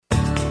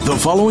The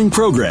following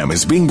program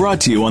is being brought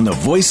to you on the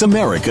Voice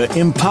America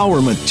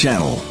Empowerment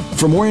Channel.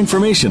 For more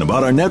information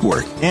about our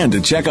network and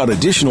to check out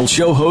additional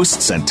show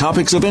hosts and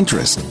topics of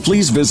interest,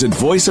 please visit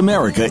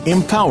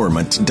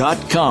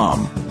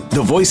voiceamericaempowerment.com.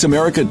 The Voice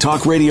America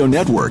Talk Radio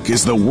Network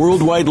is the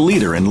worldwide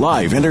leader in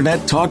live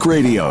Internet talk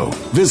radio.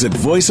 Visit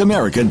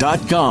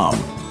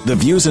voiceamerica.com. The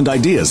views and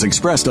ideas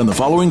expressed on the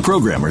following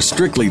program are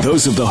strictly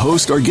those of the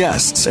host or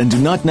guests and do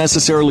not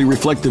necessarily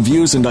reflect the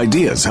views and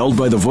ideas held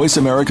by the Voice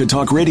America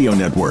Talk Radio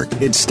Network,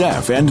 its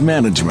staff, and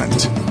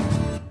management.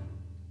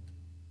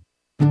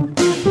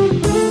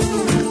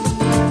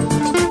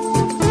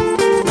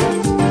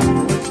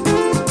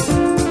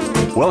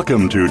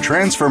 Welcome to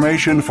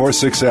Transformation for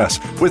Success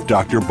with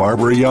Dr.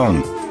 Barbara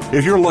Young.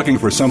 If you're looking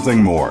for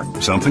something more,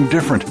 something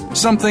different,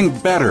 something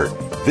better,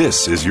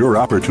 this is your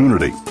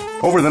opportunity.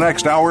 Over the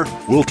next hour,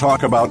 we'll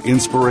talk about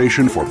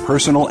inspiration for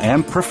personal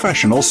and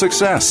professional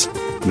success.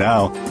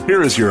 Now,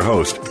 here is your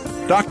host,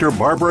 Dr.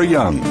 Barbara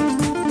Young.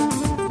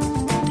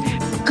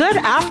 Good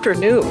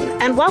afternoon,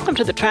 and welcome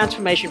to the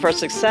Transformation for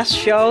Success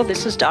show.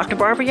 This is Dr.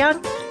 Barbara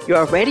Young,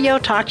 your radio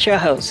talk show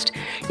host.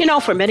 You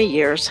know, for many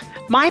years,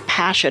 my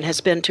passion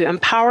has been to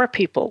empower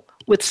people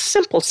with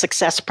simple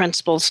success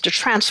principles to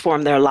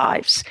transform their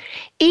lives.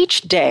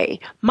 Each day,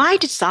 my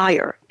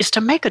desire is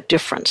to make a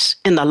difference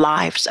in the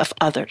lives of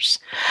others.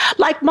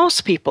 Like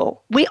most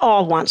people, we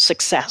all want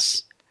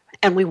success,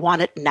 and we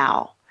want it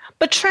now.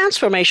 But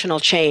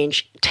transformational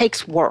change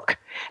takes work,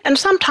 and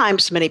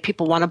sometimes many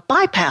people want to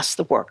bypass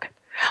the work.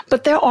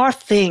 But there are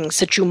things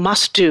that you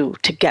must do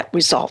to get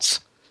results.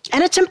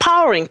 And it's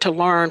empowering to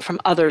learn from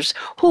others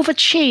who've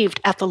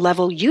achieved at the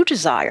level you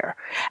desire.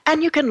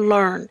 And you can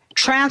learn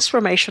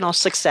transformational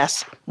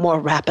success more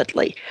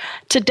rapidly.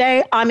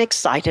 Today, I'm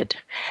excited,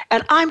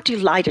 and I'm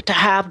delighted to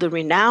have the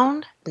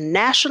renowned,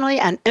 nationally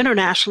and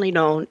internationally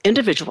known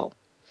individual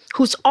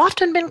who's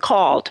often been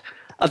called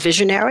a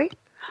visionary,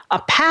 a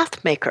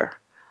path maker,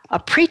 a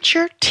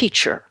preacher,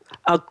 teacher,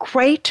 a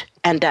great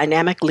and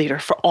dynamic leader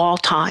for all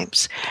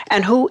times,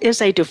 and who is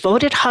a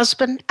devoted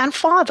husband and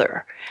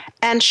father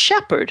and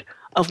shepherd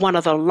of one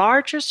of the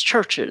largest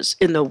churches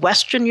in the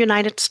Western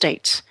United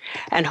States,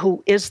 and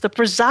who is the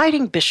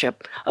presiding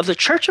bishop of the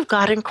Church of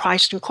God in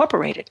Christ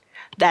Incorporated,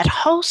 that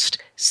hosts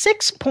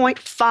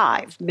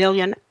 6.5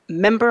 million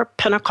member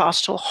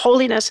Pentecostal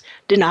holiness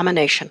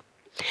denomination.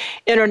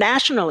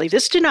 Internationally,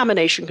 this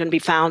denomination can be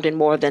found in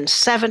more than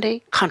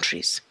 70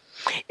 countries.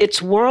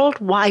 Its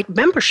worldwide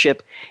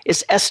membership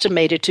is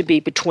estimated to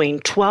be between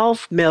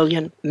 12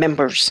 million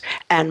members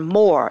and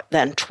more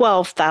than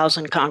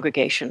 12,000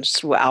 congregations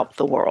throughout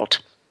the world.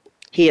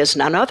 He is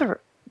none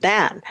other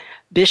than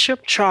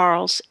Bishop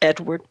Charles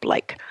Edward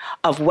Blake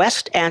of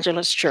West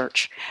Angeles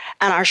Church.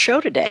 And our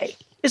show today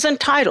is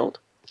entitled,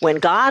 When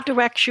God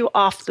Directs You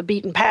Off the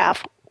Beaten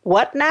Path,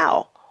 What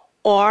Now?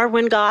 Or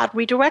When God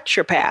Redirects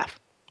Your Path,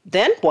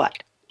 Then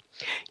What?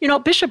 You know,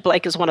 Bishop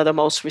Blake is one of the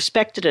most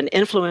respected and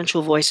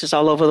influential voices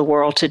all over the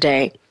world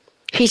today.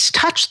 He's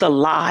touched the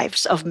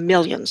lives of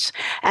millions,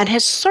 and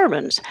his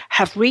sermons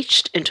have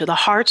reached into the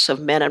hearts of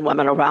men and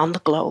women around the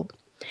globe.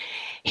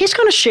 He's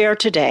going to share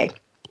today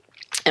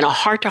in a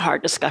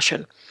heart-to-heart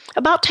discussion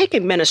about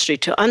taking ministry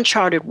to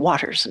uncharted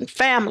waters and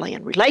family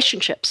and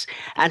relationships,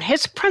 and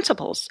his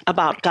principles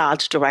about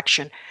God's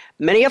direction,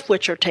 many of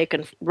which are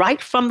taken right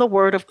from the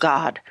Word of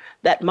God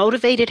that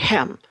motivated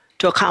him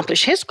to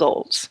accomplish his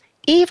goals,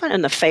 even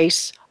in the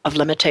face of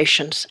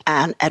limitations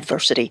and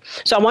adversity.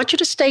 So I want you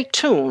to stay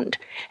tuned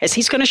as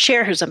he's going to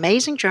share his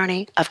amazing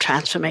journey of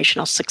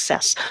transformational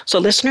success. So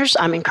listeners,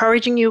 I'm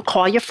encouraging you,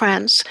 call your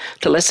friends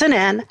to listen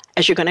in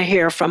as you're going to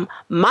hear from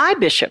my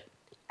bishop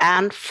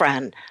and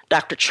friend,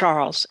 Dr.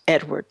 Charles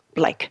Edward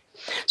Blake.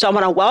 So I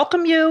want to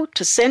welcome you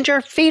to send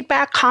your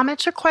feedback,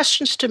 comments, or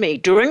questions to me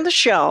during the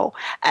show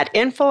at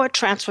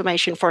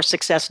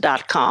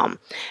info@transformationforsuccess.com.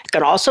 It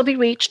can also be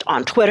reached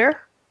on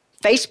Twitter,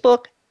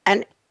 Facebook,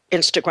 and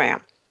Instagram.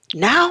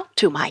 Now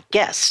to my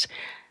guest.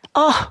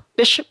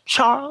 Bishop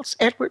Charles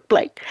Edward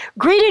Blake.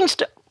 Greetings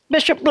to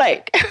Bishop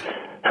Blake.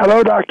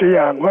 Hello, Dr.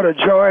 Young. What a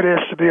joy it is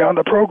to be on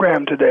the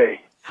program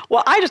today.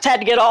 Well, I just had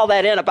to get all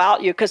that in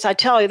about you because I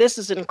tell you, this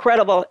is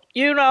incredible.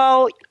 You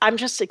know, I'm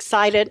just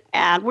excited,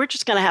 and we're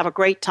just going to have a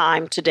great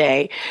time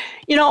today.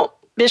 You know,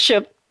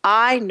 Bishop,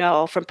 I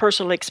know from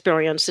personal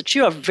experience that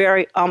you're a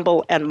very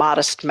humble and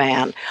modest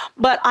man,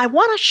 but I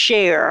want to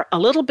share a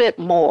little bit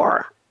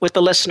more with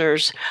the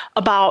listeners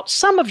about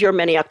some of your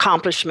many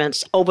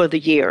accomplishments over the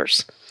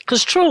years.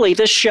 Because truly,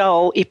 this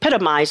show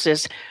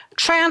epitomizes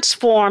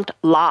transformed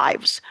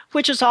lives,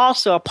 which is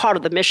also a part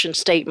of the mission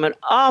statement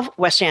of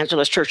West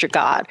Angeles Church of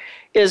God,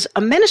 is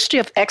a ministry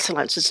of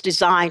excellence. It's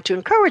designed to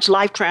encourage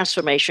life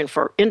transformation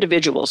for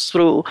individuals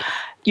through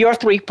your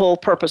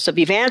threefold purpose of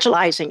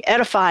evangelizing,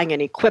 edifying,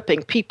 and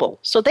equipping people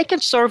so they can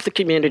serve the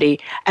community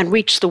and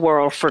reach the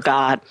world for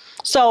God.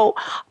 So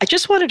I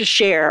just wanted to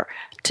share,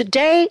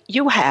 today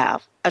you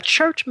have a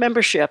church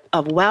membership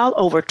of well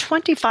over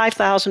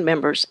 25,000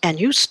 members, and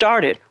you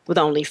started with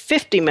only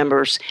 50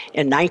 members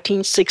in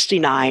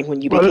 1969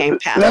 when you became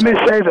pastor. Let me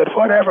say that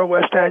whatever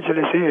West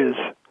Angeles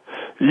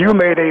you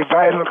made a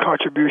vital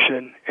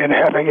contribution in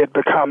having it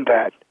become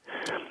that.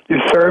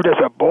 You served as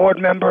a board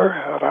member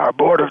of our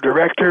board of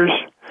directors.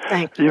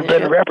 Thank you. You've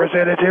been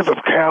representative of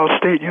Cal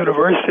State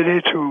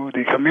University to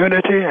the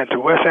community and to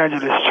West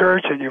Angeles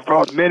Church, and you've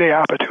brought many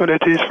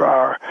opportunities for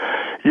our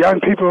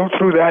young people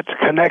through that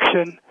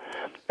connection.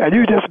 And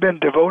you've just been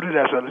devoted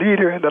as a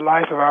leader in the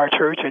life of our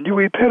church, and you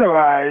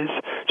epitomize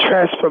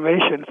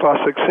transformation for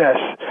success.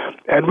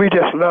 And we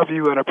just love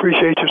you and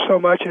appreciate you so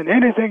much. And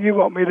anything you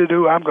want me to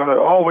do, I'm going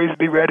to always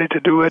be ready to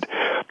do it.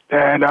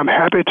 And I'm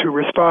happy to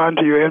respond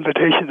to your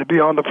invitation to be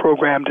on the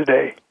program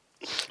today.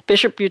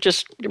 Bishop, you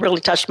just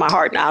really touched my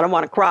heart now. I don't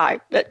want to cry,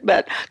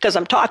 but because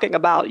I'm talking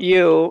about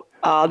you,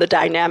 the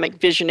dynamic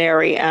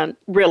visionary, and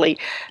really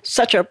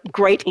such a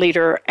great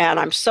leader. And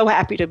I'm so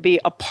happy to be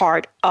a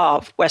part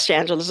of West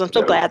Angeles. I'm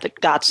so glad that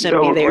God sent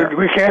me there.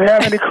 We can't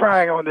have any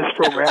crying on this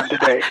program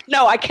today.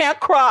 No, I can't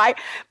cry.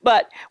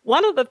 But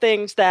one of the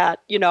things that,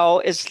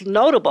 is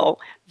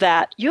notable,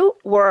 that you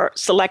were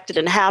selected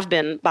and have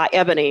been by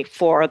Ebony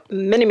for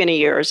many, many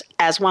years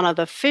as one of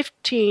the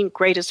 15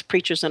 greatest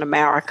preachers in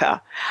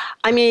America.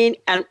 I mean,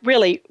 and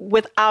really,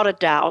 without a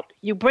doubt,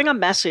 you bring a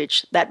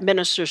message that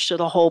ministers to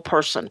the whole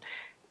person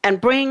and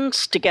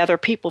brings together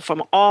people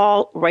from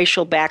all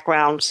racial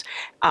backgrounds,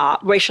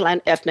 racial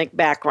and ethnic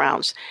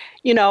backgrounds.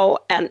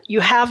 And you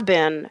have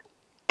been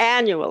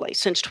annually,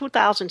 since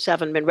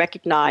 2007, been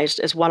recognized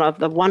as one of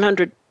the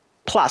 100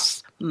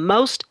 plus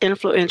most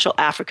influential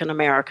African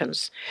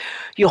Americans.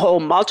 You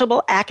hold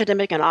multiple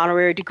academic and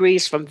honorary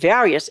degrees from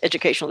various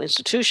educational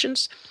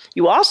institutions.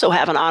 You also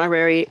have an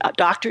honorary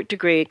doctorate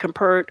degree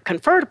conferred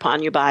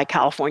upon you by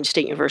California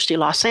State University,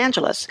 Los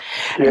Angeles.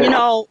 Yeah.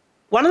 And,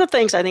 one of the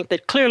things I think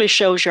that clearly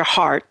shows your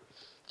heart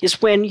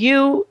is when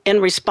you,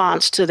 in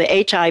response to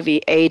the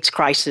HIV/AIDS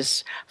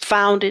crisis,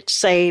 founded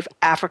Save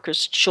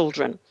Africa's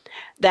Children,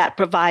 that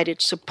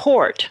provided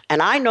support,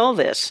 and I know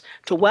this,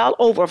 to well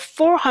over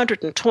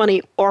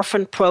 420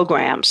 orphan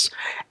programs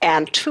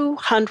and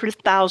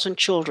 200,000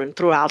 children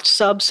throughout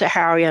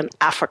sub-Saharan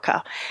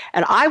Africa.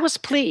 And I was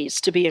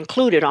pleased to be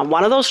included on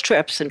one of those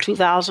trips in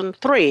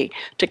 2003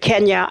 to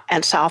Kenya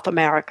and South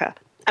Africa.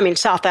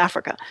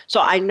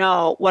 So I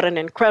know what an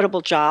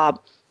incredible job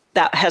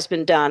that has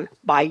been done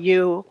by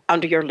you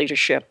under your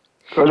leadership.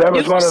 So that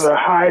was one of the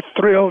high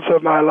thrills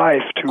of my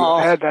life to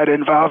have that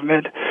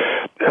involvement.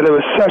 And it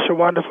was such a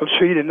wonderful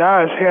treat. And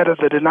now as head of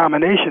the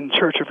denomination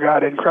Church of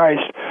God in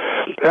Christ,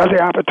 I have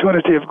the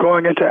opportunity of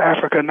going into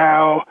Africa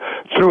now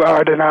through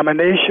our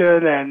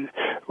denomination, and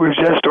we've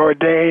just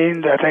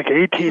ordained,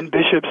 18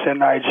 bishops in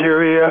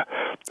Nigeria,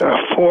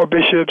 4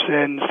 bishops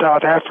in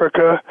South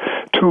Africa,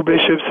 2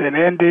 bishops in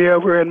India.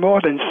 We're in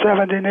more than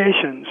 70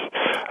 nations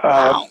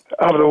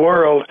of the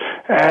world,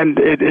 and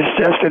it is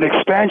just an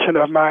expansion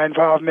of my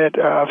involvement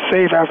of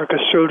Save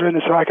Africa's Children,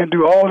 and so I can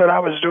do all that I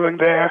was doing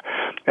there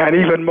and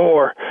even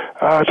more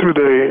through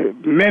the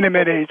many,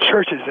 many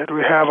churches that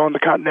we have on the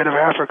continent of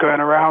Africa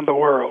and around the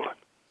world.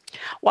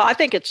 Well, I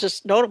think it's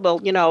just notable,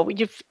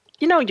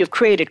 you've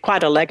created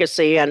quite a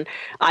legacy, and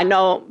I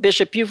know,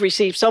 Bishop, you've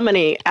received so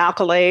many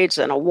accolades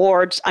and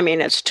awards. I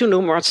mean, it's too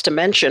numerous to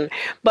mention.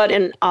 But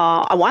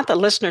I want the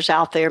listeners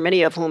out there,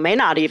 many of whom may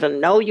not even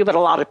know you, but a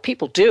lot of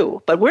people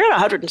do. But we're in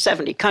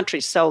 170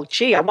 countries, so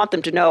I want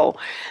them to know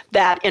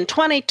that in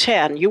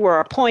 2010, you were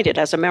appointed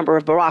as a member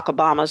of Barack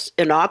Obama's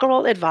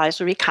inaugural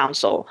advisory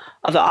council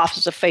of the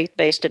Office of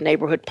Faith-Based and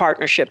Neighborhood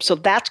Partnership. So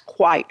that's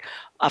quite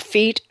a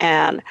feat,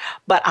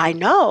 but I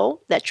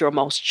know that your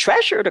most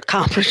treasured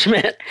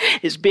accomplishment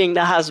is being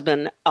the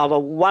husband of a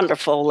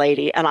wonderful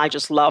lady, and I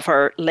just love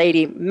her,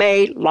 Lady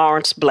May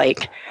Lawrence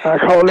Blake. I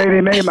call Lady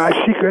May my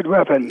secret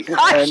weapon.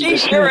 And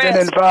she's been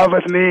involved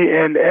with me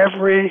in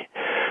every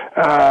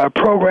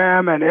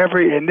program and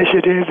every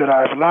initiative that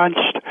I've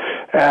launched,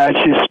 and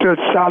she stood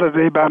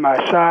solidly by my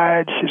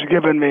side. She's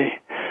given me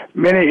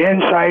many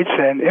insights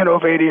and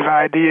innovative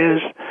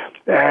ideas,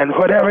 and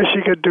whatever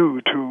she could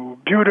do to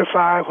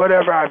beautify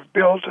whatever I've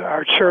built,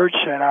 our church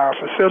and our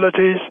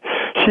facilities,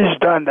 she's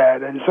done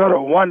that. And what a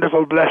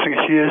wonderful blessing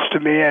she is to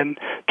me and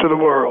to the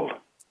world.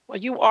 Well,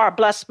 you are a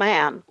blessed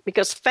man,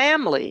 because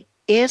family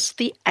is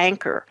the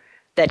anchor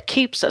that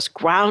keeps us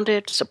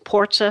grounded,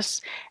 supports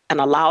us,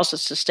 and allows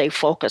us to stay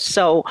focused.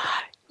 So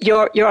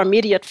your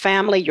immediate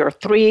family, your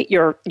three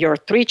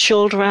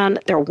children,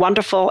 they're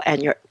wonderful,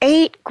 and your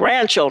 8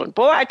 grandchildren.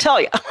 Boy, I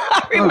tell you,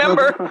 I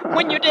remember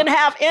when you didn't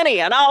have any,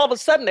 and all of a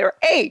sudden there are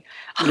 8.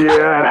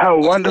 Yeah, and how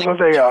wonderful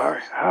they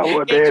are.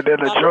 They're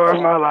the joy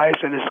of my life,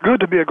 and it's good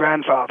to be a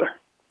grandfather.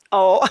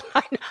 Oh,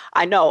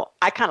 I know.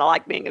 I kind of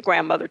like being a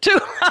grandmother, too.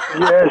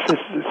 Yes,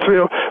 it's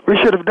real. We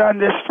should have done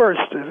this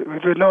first.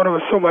 If we'd known it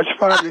was so much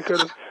fun, we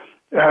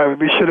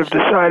should have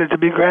decided to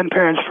be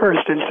grandparents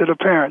first instead of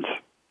parents.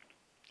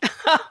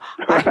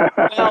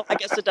 Well, I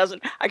guess it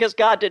doesn't. I guess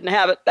God didn't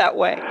have it that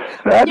way.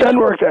 That doesn't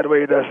work that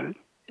way, does it?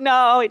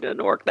 No, it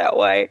doesn't work that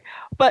way.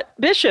 But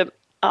Bishop,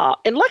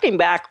 in looking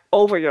back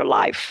over your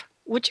life,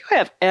 would you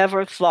have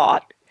ever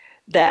thought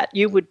that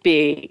you would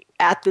be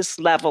at this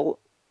level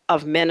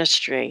of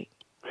ministry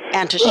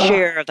and to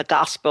share the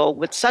gospel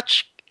with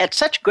such at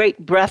such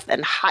great breadth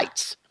and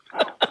heights.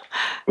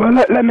 Well,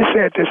 let me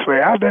say it this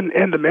way. I've been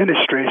in the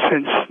ministry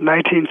since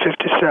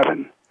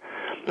 1957,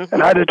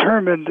 and I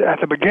determined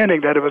at the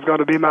beginning that it was going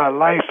to be my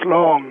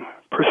lifelong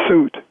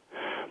pursuit.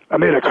 I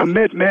made a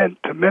commitment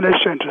to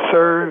minister and to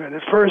serve, and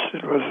at first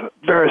it was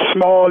very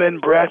small in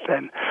breadth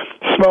and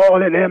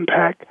small in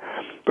impact.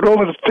 But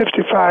over the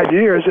 55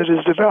 years, it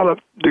has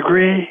developed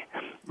degree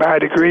by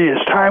degree.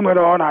 As time went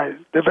on, I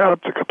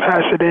developed the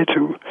capacity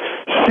to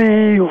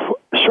see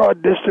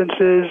short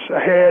distances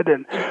ahead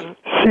and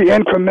see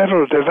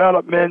incremental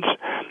developments.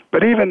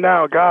 But even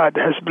now, God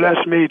has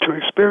blessed me to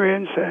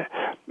experience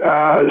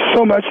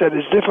so much that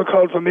it's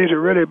difficult for me to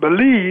really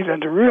believe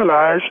and to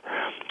realize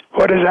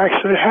what has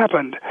actually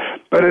happened.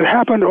 But it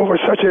happened over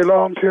such a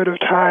long period of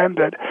time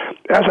that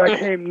as I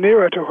came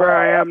nearer to where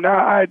I am now,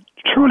 I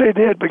truly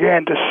did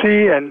begin to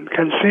see and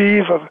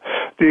conceive of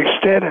the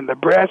extent and the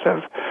breadth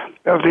of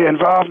the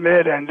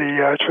involvement and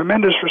the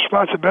tremendous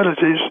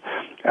responsibilities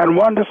and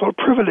wonderful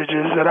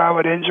privileges that I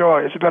would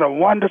enjoy. It's been a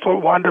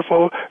wonderful,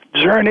 wonderful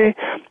journey.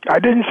 I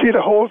didn't see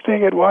the whole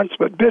thing at once,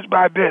 but bit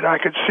by bit I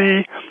could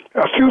see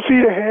a few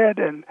feet ahead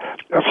and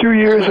a few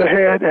years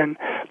ahead, and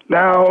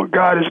now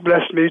God has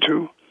blessed me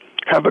to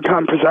have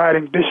become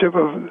presiding bishop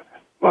of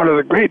one of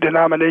the great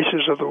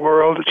denominations of the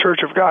world, the Church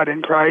of God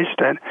in Christ,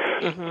 and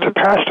to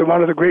pastor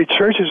one of the great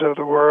churches of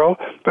the world.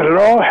 But it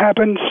all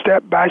happened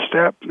step by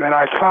step, and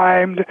I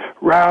climbed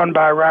round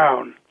by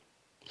round.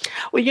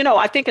 Well,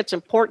 I think it's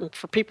important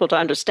for people to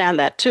understand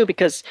that, too,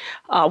 because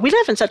we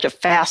live in such a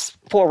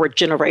fast-forward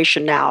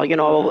generation now,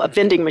 a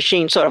vending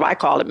machine, sort of, I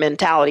call it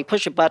mentality,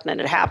 push a button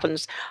and it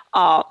happens.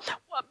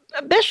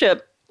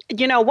 Bishop,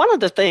 one of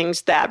the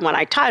things that when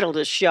I titled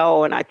this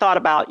show and I thought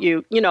about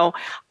you,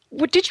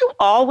 did you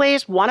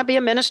always want to be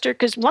a minister?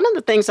 Because one of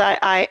the things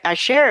I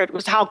shared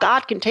was how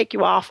God can take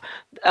you off,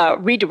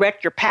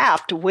 redirect your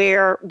path to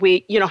where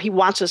He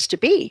wants us to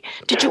be.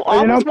 Did you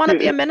always want to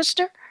be a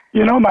minister?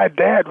 My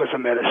dad was a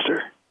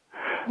minister.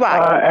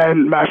 Right.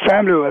 And my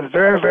family was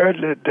very, very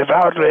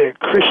devoutly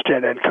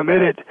Christian and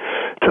committed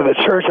to the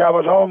church. I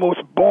was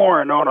almost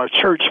born on a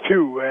church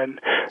pew, and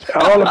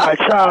all of my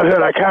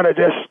childhood I kind of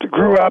just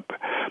grew up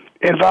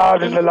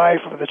involved in the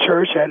life of the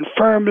church and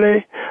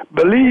firmly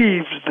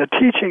believed the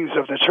teachings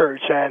of the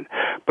church and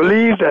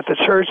believed that the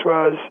church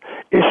was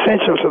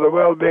essential to the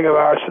well-being of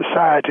our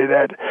society,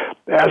 that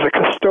as a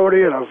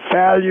custodian of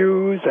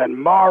values and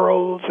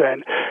morals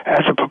and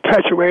as a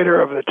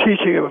perpetuator of the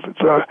teaching of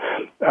the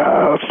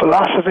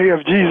philosophy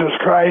of Jesus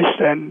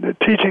Christ and the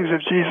teachings of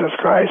Jesus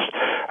Christ,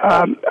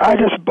 I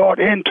just bought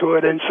into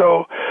it. And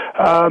so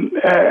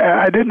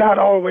I did not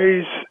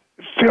always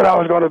feel I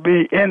was going to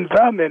be in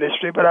the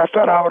ministry, but I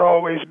felt I would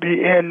always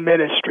be in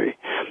ministry.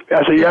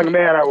 As a young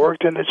man, I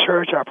worked in the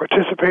church. I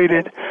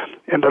participated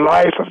in the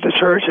life of the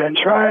church and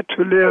tried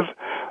to live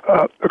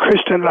a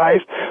Christian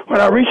life. When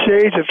I reached the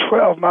age of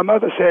 12, my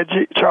mother said,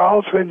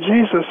 Charles, when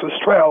Jesus was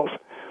 12,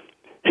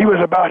 he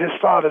was about his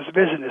father's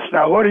business.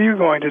 Now, what are you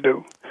going to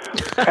do?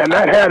 And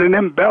that had an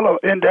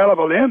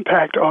indelible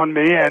impact on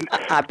me. And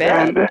I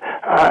bet. And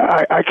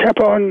I kept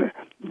on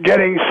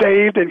getting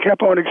saved and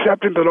kept on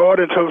accepting the Lord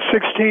until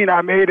 16.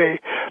 I made a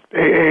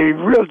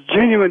real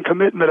genuine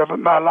commitment of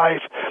my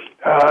life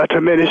to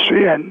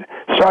ministry and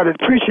started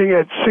preaching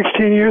at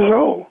 16 years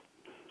old.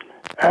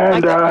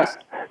 And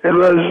it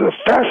was a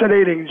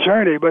fascinating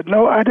journey. But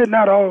no, I did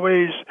not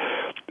always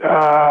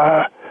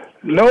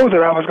know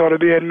that I was going to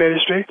be in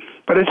ministry.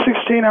 But at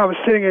 16, I was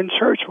sitting in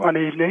church one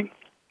evening.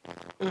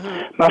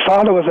 My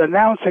father was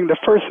announcing the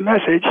first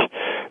message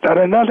that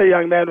another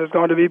young man was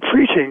going to be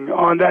preaching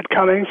on that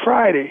coming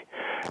Friday.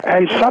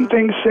 And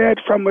something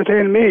said from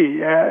within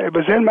me, it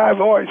was in my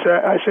voice,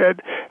 I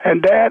said,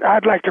 and Dad,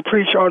 I'd like to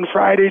preach on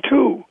Friday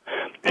too.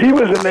 He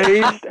was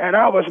amazed, and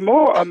I was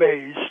more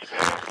amazed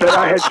that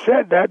I had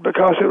said that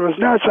because it was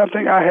not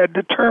something I had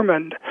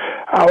determined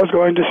I was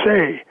going to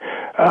say.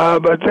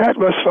 But that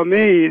was for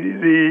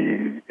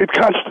me, it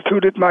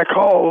constituted my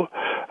call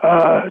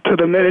to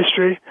the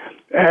ministry.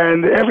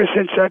 And ever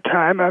since that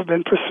time, I've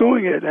been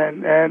pursuing it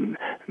and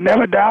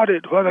never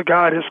doubted whether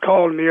God has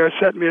called me or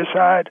set me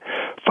aside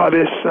for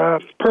this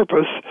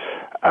purpose.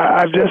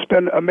 I've just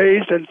been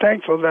amazed and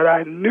thankful that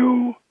I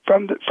knew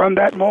from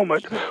that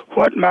moment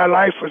what my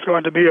life was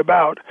going to be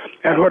about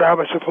and what I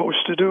was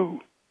supposed to do.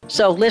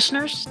 So,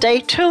 listeners, stay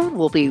tuned.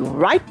 We'll be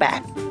right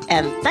back.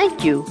 And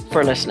thank you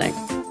for listening.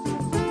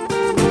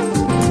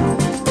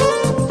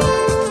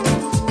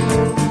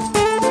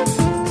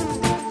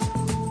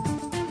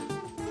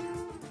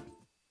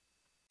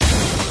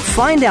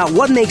 Find out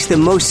what makes the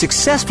most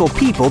successful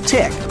people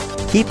tick.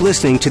 Keep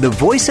listening to the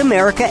Voice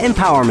America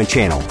Empowerment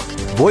Channel.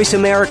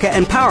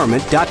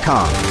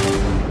 VoiceAmericaEmpowerment.com.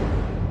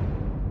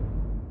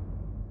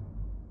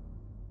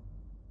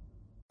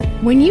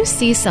 When you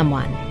see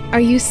someone, are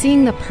you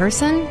seeing the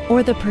person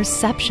or the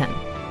perception?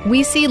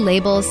 We see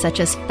labels such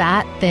as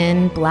fat,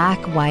 thin, black,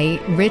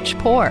 white, rich,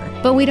 poor,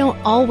 but we don't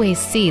always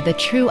see the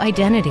true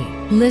identity.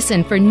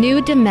 Listen for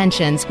New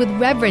Dimensions with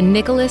Reverend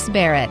Nicholas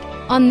Barrett.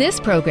 On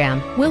this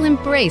program, we'll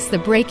embrace the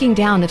breaking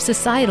down of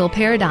societal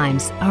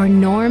paradigms, our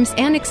norms,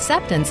 and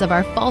acceptance of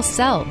our false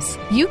selves.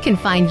 You can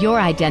find your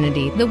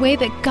identity the way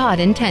that God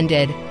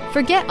intended.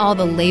 Forget all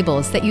the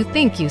labels that you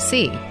think you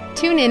see.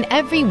 Tune in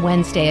every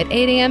Wednesday at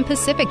 8 a.m.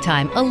 Pacific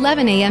Time,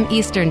 11 a.m.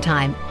 Eastern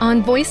Time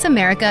on Voice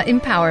America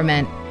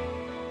Empowerment.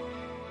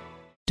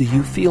 Do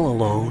you feel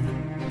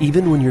alone,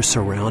 even when you're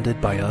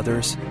surrounded by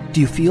others? Do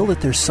you feel that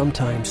there's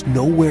sometimes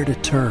nowhere to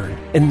turn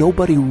and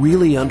nobody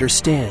really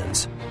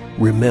understands?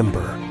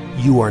 Remember,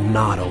 you are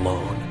not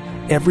alone.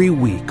 Every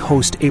week,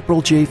 host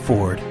April J.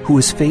 Ford, who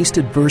has faced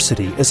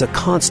adversity as a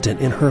constant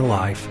in her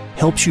life,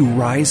 helps you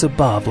rise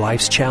above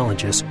life's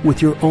challenges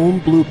with your own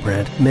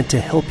blueprint meant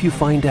to help you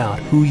find out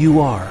who you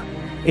are.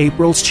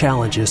 April's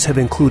challenges have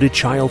included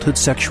childhood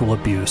sexual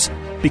abuse,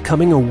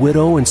 becoming a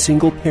widow and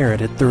single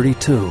parent at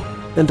 32,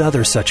 and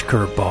other such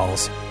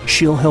curveballs.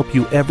 She'll help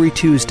you every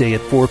Tuesday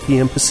at 4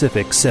 p.m.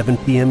 Pacific, 7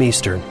 p.m.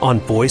 Eastern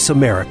on Voice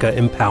America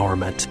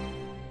Empowerment.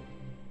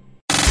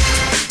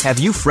 Have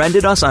you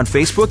friended us on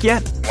Facebook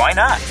yet? Why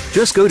not?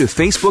 Just go to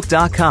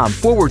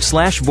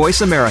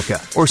facebook.com/Voice America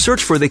or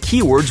search for the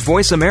keywords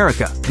Voice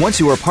America. Once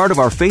you are part of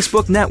our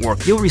Facebook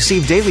network, you'll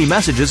receive daily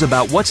messages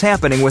about what's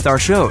happening with our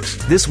shows,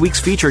 this week's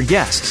featured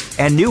guests,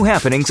 and new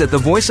happenings at the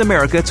Voice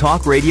America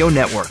Talk Radio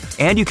Network.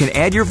 And you can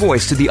add your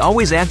voice to the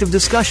always active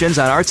discussions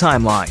on our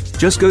timeline.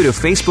 Just go to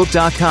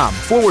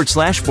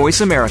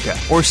facebook.com/Voice America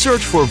or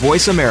search for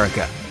Voice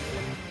America.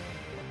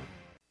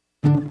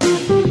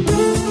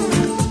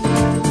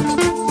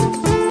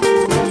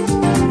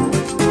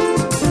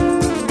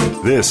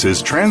 This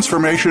is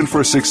Transformation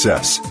for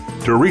Success.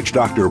 To reach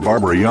Dr.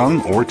 Barbara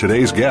Young or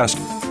today's guest,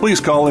 please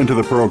call into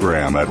the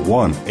program at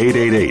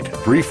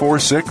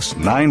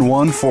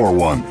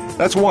 1-888-346-9141.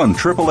 That's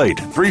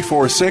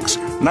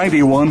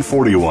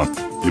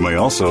 1-888-346-9141. You may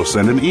also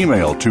send an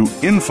email to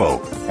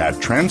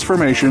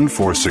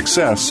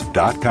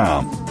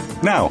info@transformationforsuccess.com.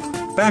 Now,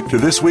 back to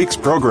this week's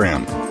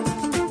program.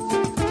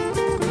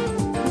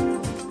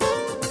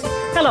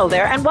 Hello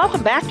there, and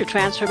welcome back to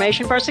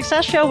Transformation for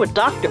Success Show with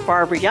Dr.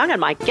 Barbara Young and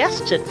my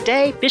guest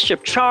today,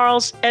 Bishop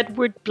Charles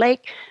Edward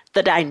Blake,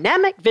 the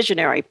dynamic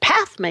visionary,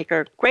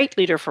 pathmaker, great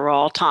leader for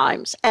all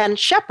times, and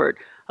shepherd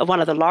of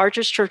one of the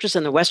largest churches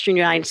in the Western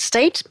United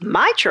States,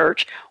 my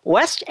church,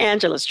 West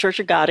Angeles Church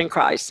of God in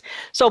Christ.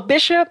 So,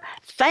 Bishop,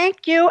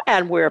 thank you,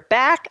 and we're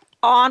back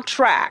on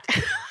track.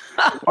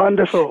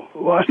 Wonderful.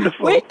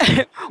 We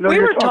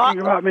You're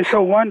talking about me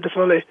so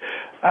wonderfully.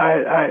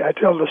 I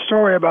tell the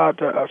story about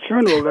a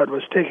funeral that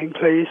was taking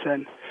place,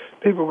 and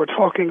people were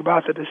talking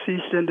about the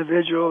deceased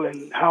individual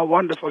and how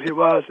wonderful he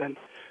was,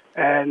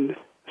 and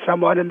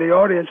someone in the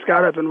audience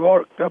got up and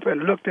walked up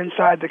and looked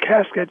inside the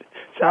casket.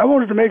 So I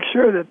wanted to make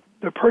sure that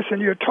the person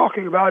you're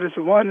talking about is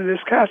the one in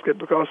this casket,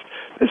 because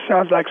this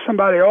sounds like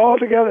somebody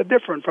altogether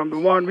different from the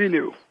one we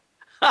knew.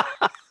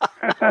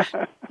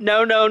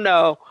 No.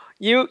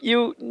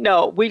 You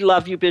know, we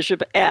love you,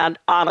 Bishop, and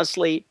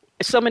honestly,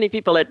 so many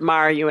people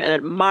admire you and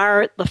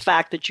admire the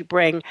fact that you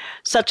bring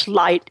such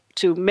light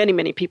to many,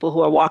 many people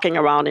who are walking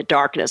around in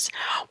darkness.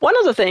 One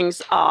of the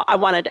things I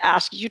wanted to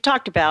ask you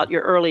talked about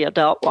your early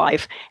adult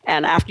life,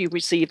 and after you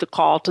received the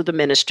call to the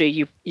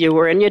ministry, you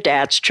were in your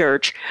dad's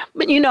church.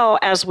 But you know,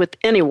 as with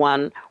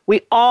anyone,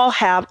 we all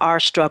have our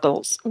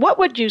struggles. What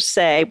would you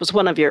say was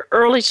one of your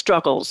early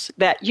struggles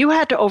that you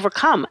had to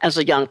overcome as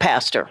a young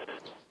pastor?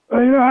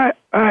 Well, you know,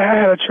 I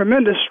had a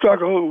tremendous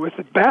struggle with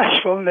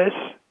bashfulness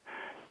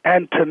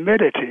and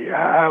timidity.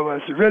 I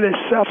was really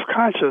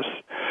self-conscious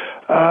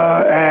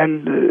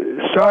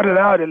and started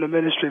out in the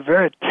ministry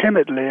very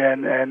timidly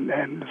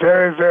and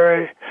very,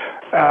 very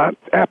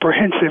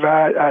apprehensive.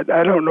 I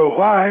don't know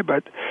why,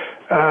 but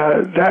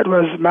that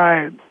was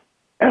my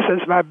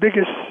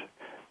biggest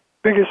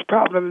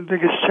problem and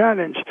biggest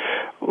challenge.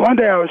 One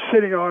day I was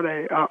sitting on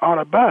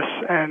a bus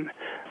and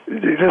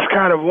just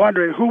kind of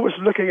wondering who was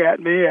looking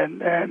at me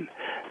and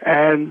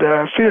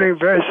feeling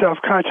very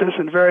self-conscious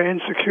and very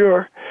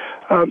insecure.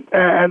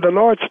 And the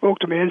Lord spoke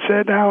to me and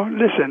said, now,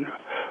 listen,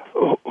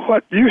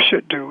 what you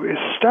should do is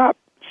stop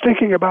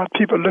thinking about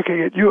people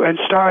looking at you and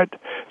start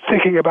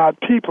thinking about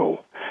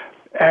people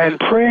and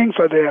praying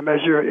for them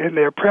as you're in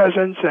their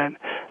presence and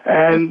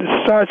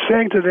start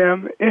saying to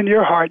them in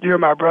your heart, you're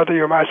my brother,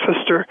 you're my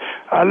sister,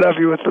 I love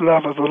you with the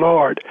love of the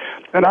Lord.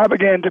 And I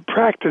began to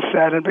practice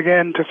that and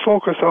began to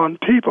focus on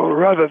people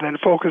rather than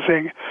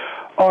focusing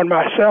on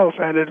myself.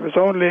 And it was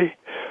only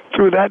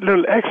through that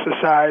little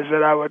exercise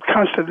that I would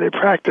constantly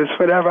practice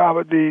whenever I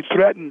would be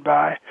threatened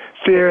by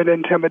fear and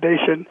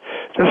intimidation,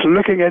 just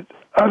looking at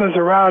others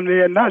around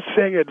me and not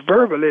saying it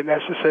verbally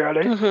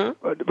necessarily,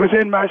 but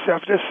within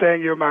myself just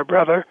saying, you're my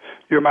brother,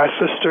 you're my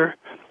sister,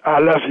 I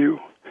love you,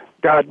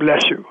 God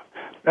bless you.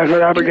 And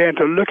when I began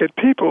to look at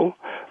people,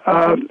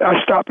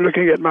 I stopped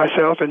looking at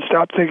myself and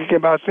stopped thinking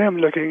about them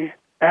looking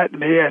at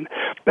me. And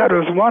that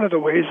was one of the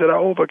ways that I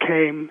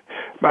overcame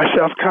my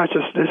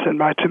self-consciousness and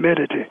my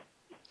timidity.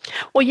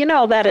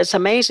 Well, that is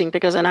amazing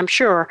because, and I'm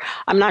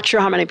not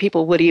sure how many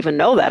people would even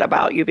know that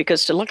about you,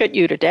 because to look at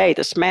you today,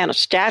 this man of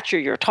stature,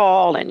 you're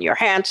tall and you're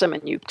handsome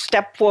and you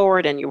step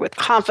forward and you're with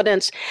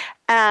confidence.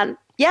 And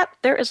yet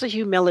there is a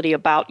humility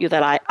about you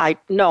that I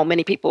know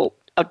many people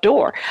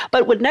adore,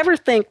 but would never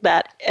think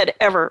that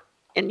ever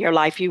in your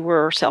life you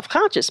were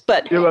self-conscious.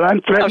 But yeah, well,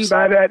 I'm threatened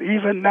by that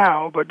even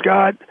now, but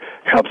God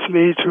helps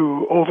me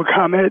to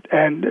overcome it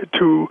and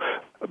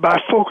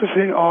by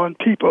focusing on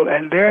people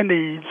and their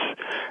needs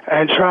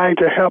and trying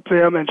to help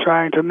them and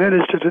trying to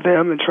minister to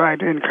them and trying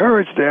to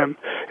encourage them,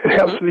 it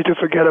helps me to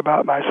forget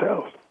about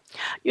myself.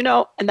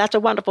 And that's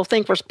a wonderful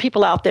thing for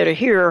people out there to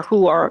hear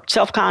who are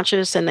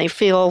self-conscious and they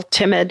feel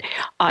timid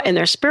in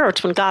their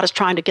spirits when God is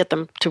trying to get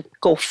them to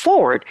go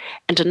forward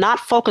and to not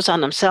focus on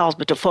themselves,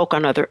 but to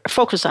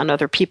focus on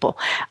other people.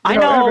 I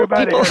know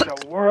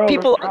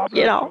people,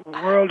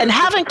 and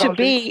having to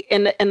be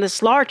in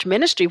this large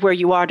ministry where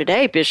you are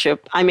today,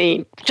 Bishop. I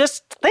mean,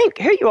 just think,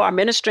 here you are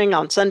ministering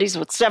on Sundays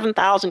with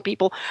 7,000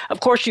 people. Of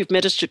course, you've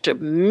ministered to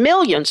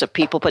millions of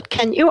people, but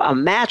can you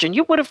imagine?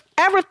 You would have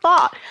ever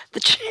thought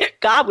that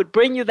God would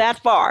bring you that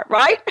far,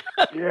 right?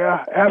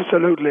 Yeah,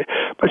 absolutely.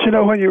 But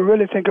when you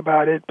really think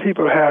about it,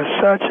 people have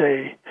such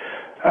a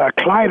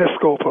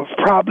kaleidoscope of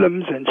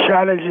problems and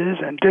challenges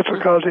and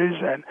difficulties,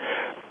 and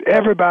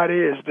everybody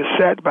is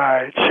beset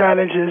by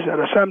challenges that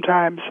are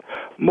sometimes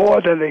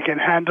more than they can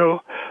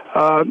handle.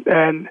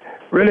 And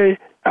really,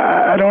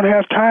 I don't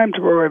have time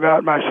to worry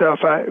about myself.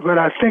 When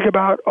I think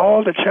about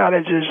all the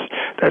challenges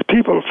that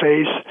people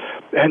face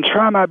and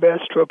try my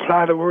best to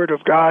apply the Word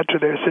of God to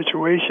their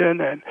situation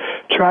and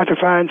try to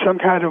find some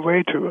kind of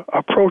way to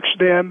approach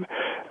them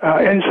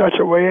in such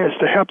a way as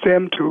to help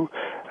them to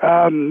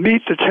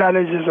meet the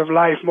challenges of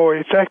life more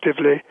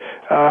effectively,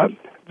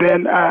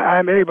 then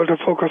I'm able to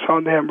focus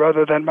on them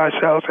rather than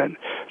myself and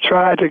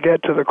try to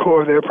get to the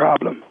core of their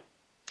problem.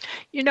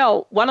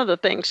 One of the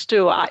things,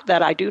 too,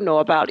 that I do know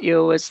about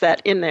you is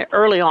that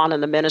early on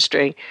in the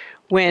ministry,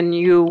 when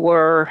you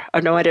were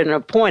anointed and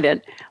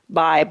appointed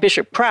by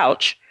Bishop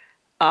Crouch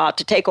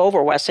to take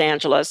over West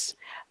Angeles,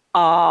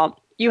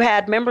 you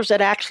had members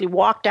that actually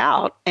walked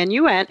out, and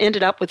you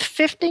ended up with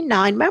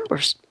 59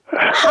 members.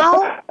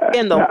 How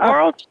in the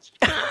world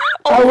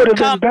I would have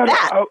been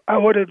better. I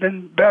would have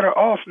been better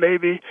off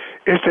maybe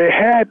if they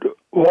had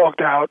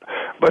walked out,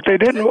 but they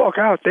didn't walk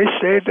out. They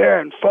stayed there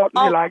and fought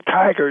me like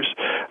tigers.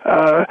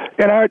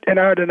 In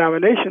our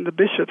denomination, the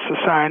bishops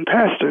assign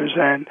pastors,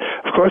 and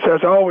of course,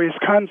 there's always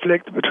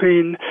conflict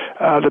between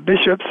the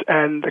bishops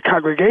and the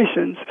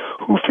congregations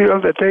who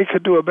feel that they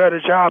could do a better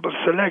job of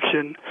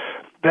selection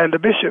than the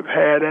bishop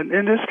had. And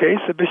in this case,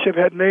 the bishop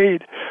had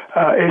made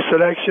a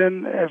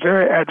selection in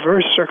very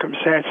adverse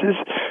circumstances.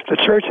 The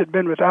church had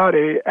been without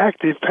an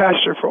active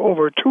pastor for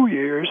over 2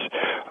 years,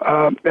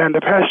 and the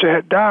pastor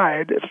had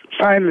died,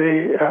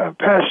 finally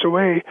passed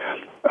away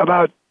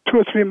about 2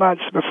 or 3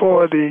 months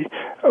before the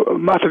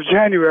month of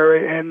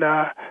January in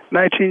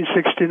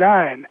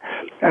 1969.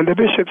 And the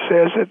bishop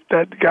says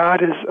that God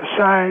has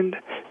assigned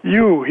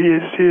you. He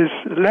has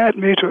led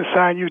me to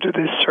assign you to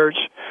this church.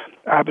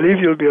 I believe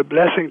you'll be a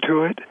blessing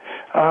to it.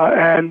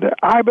 And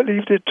I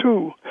believed it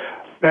too.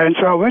 And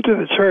so I went to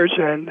the church,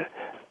 and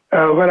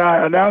when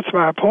I announced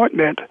my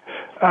appointment,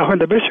 when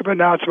the bishop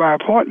announced my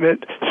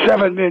appointment,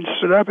 7 men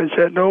stood up and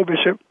said, "No,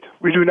 Bishop,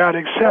 we do not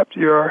accept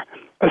your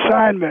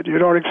assignment. You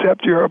don't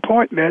accept your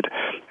appointment."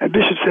 And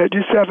Bishop said,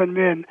 "You 7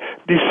 men,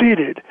 be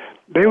seated."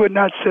 They would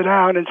not sit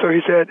down, and so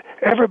he said,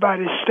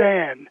 "Everybody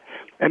stand."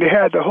 And he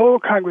had the whole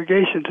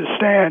congregation to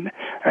stand,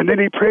 and then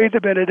he prayed the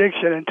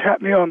benediction and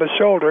tapped me on the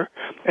shoulder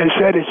and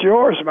said, "It's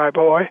yours, my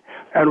boy,"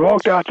 and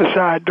walked out the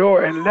side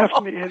door and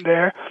left me in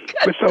there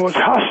with those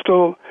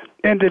hostile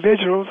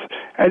individuals.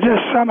 And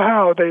just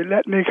somehow they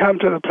let me come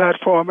to the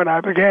platform, and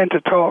I began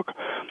to talk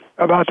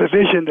about the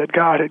vision that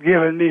God had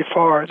given me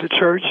for the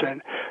church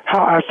and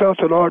how I felt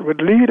the Lord would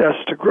lead us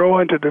to grow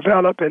and to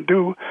develop and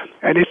do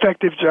an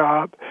effective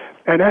job,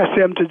 and asked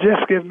them to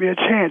just give me a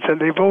chance. And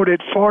they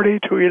voted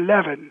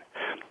 40-11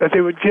 that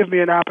they would give me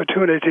an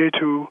opportunity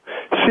to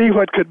see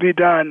what could be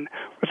done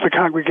with the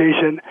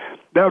congregation.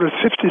 That was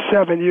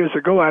 57 years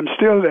ago. I'm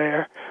still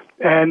there.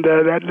 And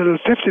that little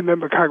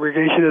 50-member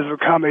congregation has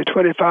become a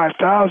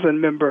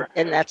 25,000-member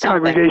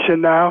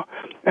congregation now.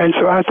 And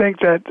so I think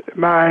that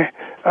my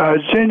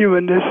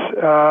genuineness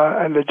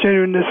and the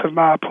genuineness of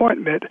my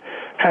appointment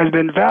has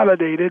been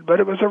validated, but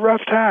it was a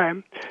rough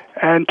time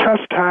and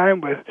tough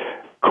time with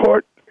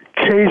court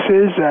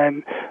cases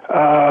and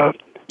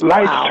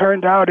lights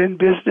turned out in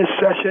business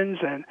sessions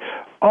and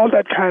all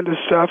that kind of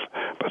stuff.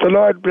 But the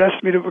Lord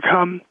blessed me to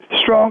become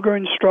stronger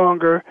and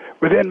stronger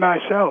within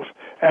myself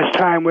as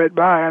time went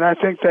by. And I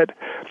think that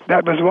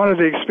was one of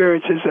the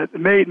experiences that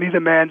made me the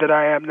man that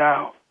I am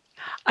now.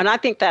 And I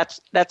think that's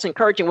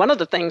encouraging. One of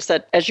the things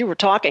that, as you were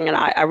talking, and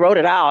I wrote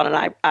it out, and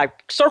I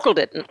circled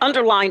it and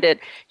underlined it,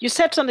 you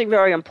said something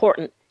very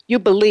important. You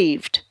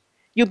believed.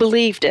 You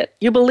believed it.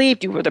 You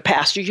believed you were the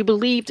pastor. You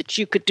believed that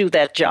you could do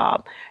that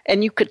job,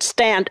 and you could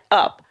stand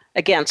up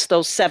against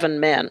those 7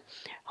 men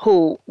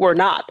who were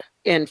not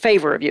in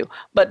favor of you.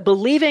 But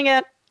believing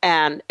it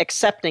and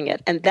accepting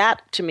it. And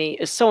that, to me,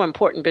 is so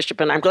important,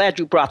 Bishop, and I'm glad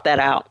you brought that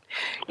out.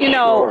 You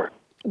know,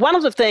 one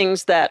of the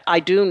things that I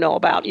do know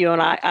about you,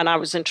 and I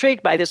was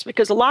intrigued by this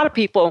because a lot of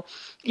people,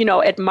 you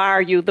know, admire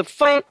you, the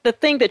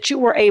thing that you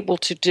were able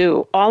to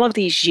do all of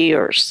these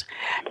years,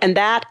 and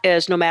that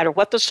is no matter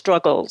what the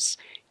struggles,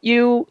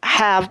 you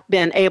have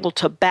been able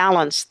to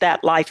balance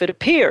that life, it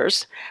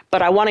appears,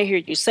 but I want to hear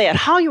you say it,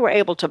 how you were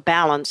able to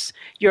balance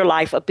your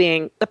life of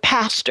being the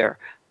pastor,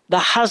 the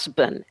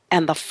husband,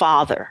 and the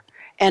father.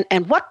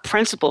 And what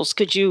principles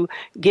could you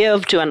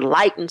give to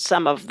enlighten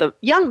some of the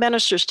young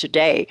ministers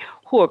today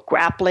who are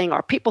grappling,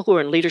 or people who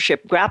are in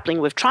leadership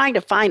grappling with trying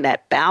to find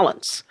that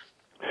balance?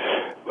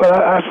 Well,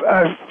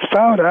 I've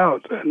found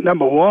out,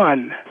 number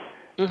one,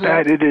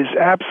 that it is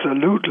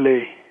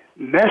absolutely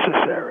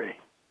necessary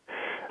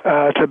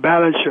to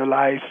balance your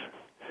life,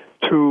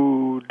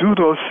 to do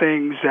those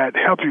things that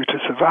help you to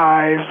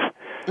survive,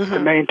 to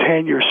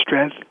maintain your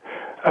strength.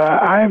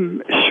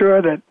 I'm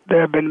sure that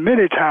there have been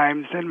many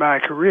times in my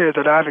career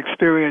that I've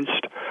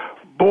experienced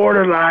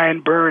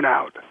borderline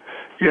burnout.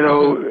 You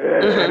know,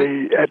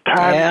 at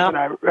times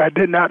when I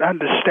did not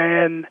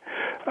understand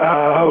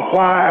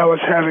why I was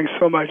having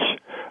so much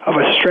of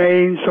a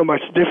strain, so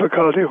much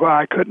difficulty,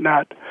 why I could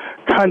not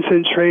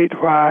concentrate,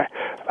 why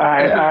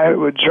I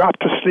would drop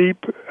to sleep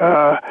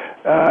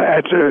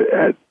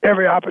at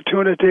every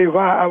opportunity,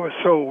 why I was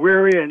so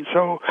weary and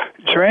so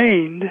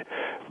drained.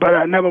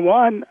 But number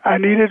one, I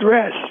needed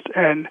rest,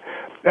 and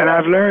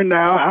I've learned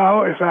now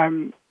how, if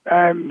I'm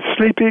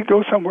sleepy,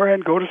 go somewhere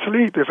and go to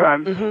sleep. If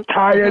I'm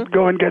tired,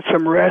 go and get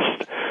some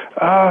rest.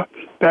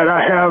 That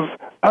I have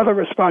other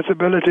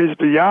responsibilities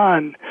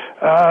beyond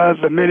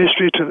the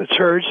ministry to the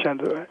church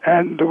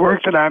and the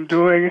work that I'm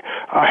doing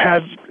or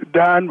have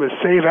done with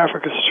Save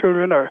Africa's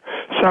Children or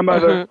some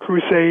other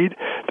crusade.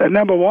 That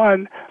number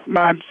one,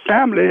 my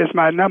family is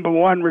my number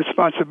one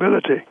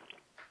responsibility.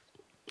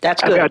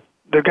 That's good.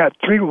 They've got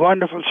 3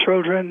 wonderful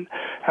children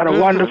and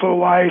a wonderful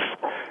wife,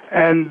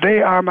 and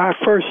they are my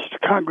first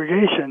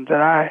congregation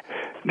that I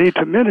need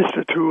to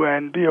minister to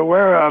and be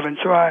aware of. And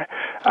so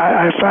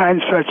I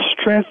find such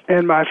strength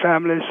in my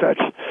family, such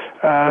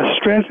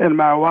strength in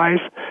my wife,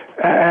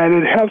 and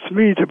it helps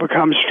me to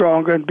become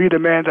stronger and be the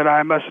man that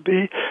I must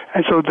be.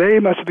 And so they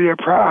must be a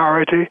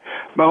priority.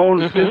 My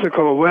own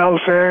physical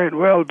welfare and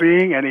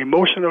well-being and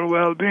emotional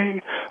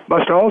well-being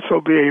must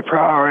also be a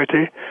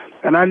priority.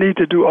 And I need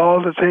to do all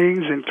the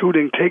things,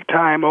 including take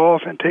time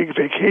off and take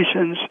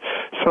vacations,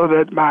 so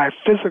that my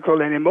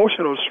physical and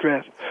emotional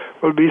strength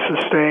will be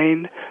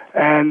sustained,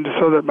 and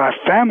so that my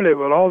family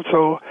will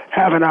also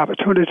have an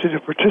opportunity to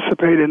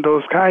participate in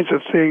those kinds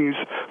of things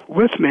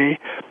with me.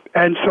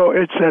 And so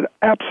it's an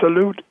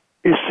absolute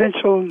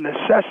essential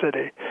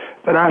necessity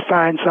that I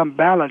find some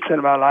balance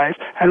in my life.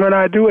 And when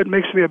I do, it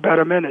makes me a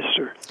better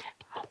minister.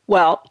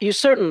 Well, you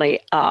certainly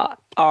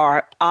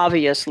are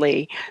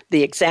obviously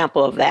the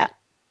example of that.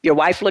 Your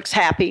wife looks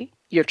happy.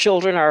 Your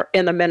children are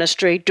in the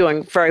ministry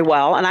doing very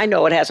well. And I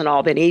know it hasn't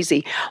all been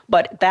easy,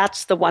 but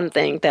that's the one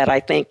thing that I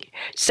think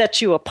sets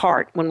you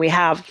apart when we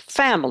have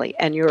family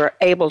and you're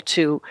able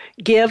to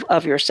give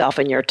of yourself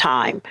and your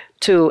time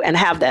to and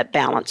have that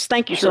balance.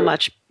 Thank you so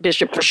much,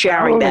 Bishop, for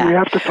sharing that. You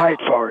have to fight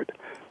for it.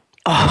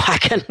 Oh, I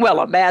can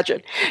well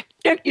imagine.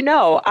 You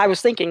know, I was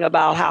thinking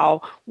about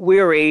how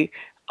weary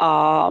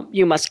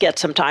you must get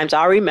sometimes.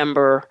 I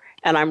remember,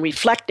 and I'm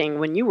reflecting,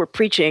 when you were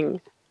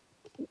preaching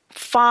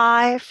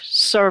 5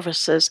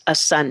 services a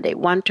Sunday.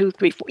 1, 2,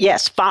 3, 4.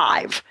 Yes,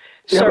 5.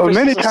 Yeah, well,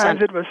 many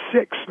times it was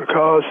 6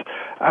 because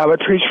I would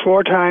preach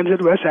 4 times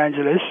at Los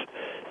Angeles,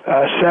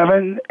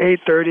 7,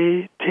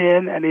 8:30,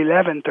 10, and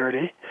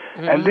 11:30.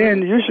 And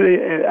then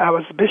usually I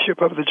was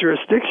bishop of the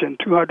jurisdiction,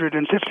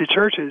 250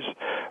 churches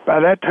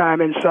by that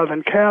time in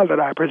Southern Cal that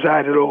I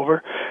presided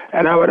over.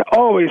 And I would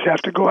always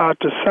have to go out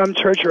to some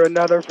church or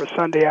another for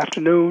Sunday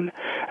afternoon.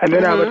 And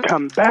then I would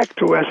come back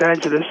to Los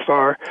Angeles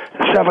for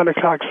a 7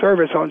 o'clock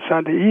service on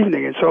Sunday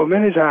evening. And so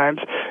many times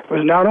it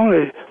was not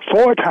only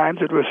 4 times,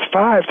 it was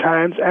 5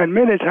 times, and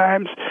many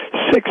times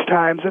 6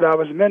 times that I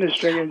was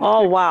ministering in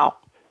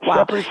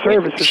separate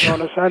services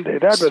on a Sunday.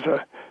 That was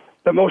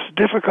the most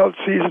difficult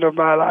season of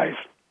my life.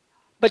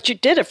 But you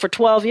did it for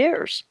 12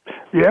 years.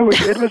 Yeah, it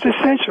was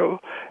essential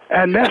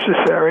and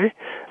necessary.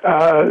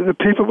 The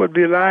people would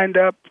be lined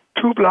up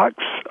 2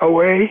 blocks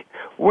away,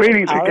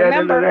 waiting to get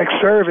in the next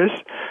service,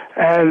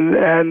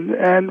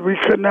 and we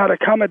could not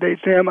accommodate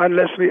them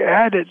unless we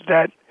added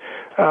that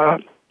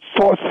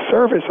 4th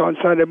service on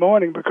Sunday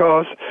morning,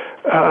 because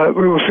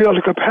we would fill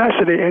the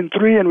capacity in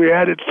 3, and we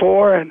added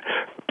 4, and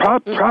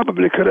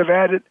probably could have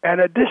added an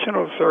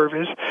additional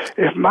service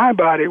if my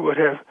body would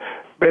have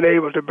been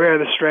able to bear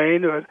the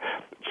strain. But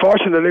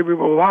fortunately, we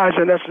were wise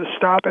enough to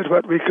stop at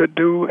what we could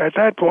do at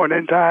that point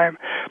in time.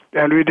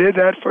 And we did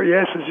that for,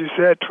 yes, as you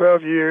said,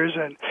 12 years.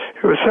 And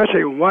it was such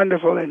a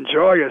wonderful and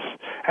joyous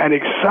and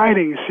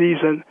exciting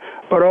season,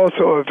 but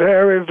also a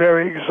very,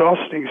 very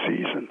exhausting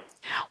season.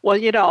 Well,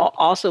 you know,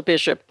 also,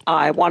 Bishop,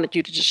 I wanted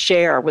you to just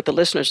share with the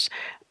listeners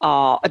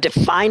a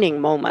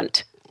defining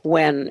moment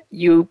when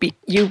you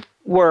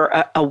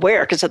were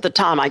aware, because at the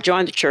time I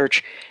joined the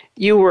church,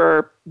 you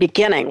were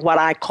beginning what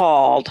I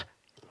called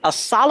a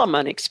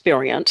Solomon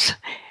experience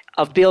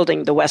of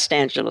building the West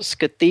Angeles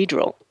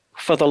Cathedral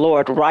for the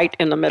Lord right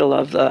in the middle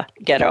of the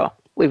ghetto,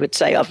 we would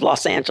say, of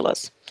Los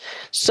Angeles.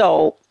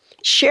 So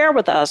share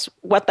with us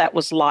what that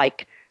was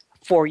like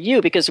for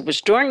you, because it was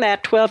during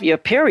that 12-year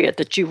period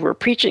that you were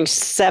preaching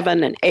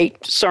 7 and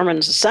 8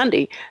 sermons a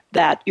Sunday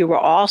that you were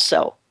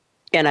also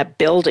in a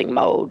building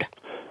mode.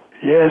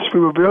 Yes, we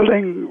were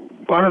building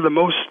one of the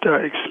most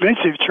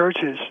expensive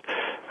churches,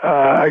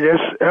 I guess,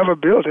 ever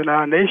built in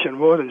our nation,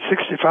 more than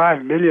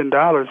 $65 million,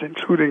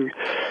 including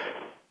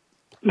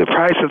the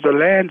price of the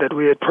land that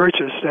we had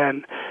purchased.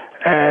 And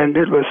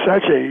it was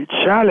such a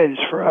challenge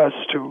for us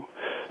to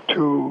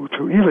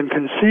even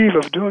conceive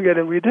of doing it,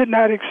 and we did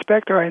not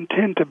expect or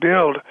intend to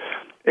build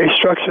a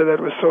structure that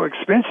was so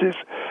expensive.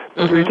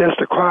 Mm-hmm. We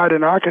just acquired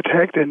an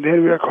architect, and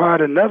then we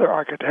acquired another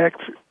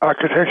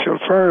architectural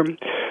firm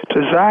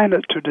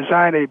to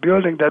design a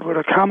building that would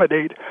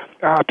accommodate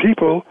our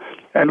people,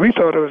 and we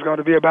thought it was going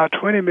to be about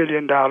 $20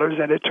 million,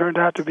 and it turned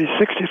out to be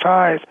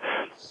 $65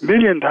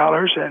 million,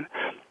 and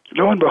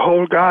lo and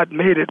behold, God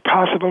made it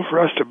possible for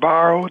us to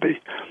borrow the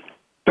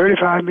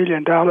 $35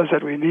 million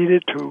that we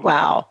needed to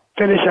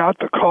finish out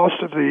the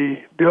cost of the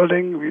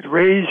building. We'd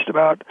raised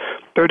about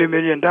 $30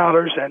 million,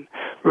 and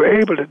we were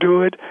able to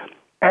do it.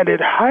 And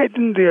it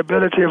heightened the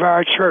ability of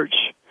our church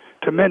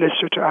to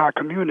minister to our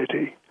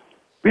community.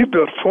 We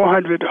built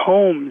 400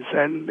 homes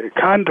and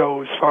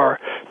condos for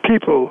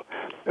people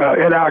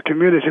in our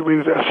community.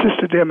 We've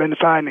assisted them in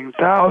finding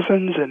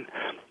thousands and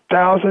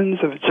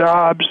thousands of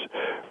jobs.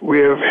 We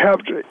have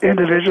helped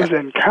individuals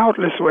in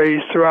countless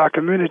ways through our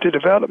Community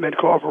Development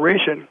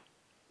Corporation.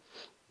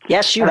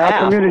 Yes, you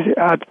have.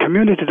 Our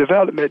Community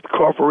Development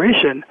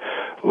Corporation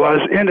was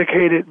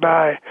indicated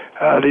by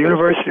the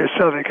University of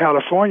Southern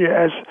California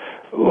as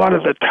one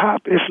of the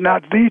top, if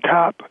not the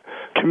top,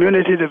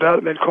 community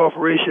development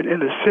corporation in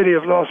the city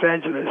of Los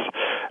Angeles.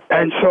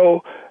 And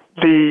so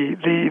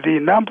the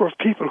number of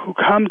people who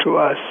come to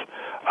us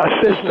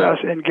assist us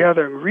in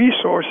gathering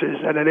resources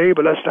and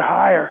enable us to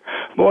hire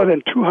more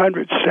than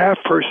 200 staff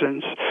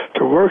persons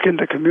to work in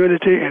the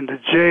community, in the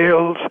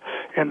jails,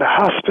 in the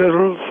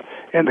hospitals,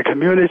 in the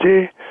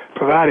community,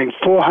 providing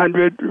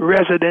 400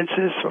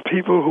 residences for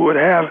people who would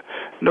have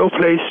no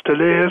place to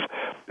live.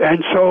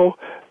 And so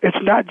it's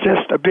not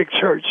just a big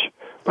church,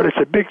 but it's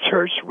a big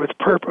church with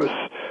purpose.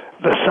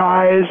 The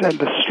size and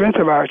the strength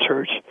of our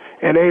church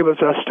enables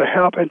us to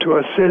help and to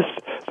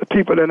assist the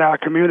people in our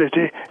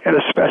community in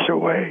a special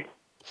way.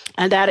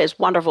 And that is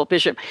wonderful,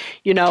 Bishop.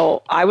 You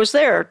know, I was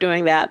there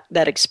doing that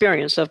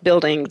experience of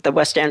building the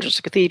West Angeles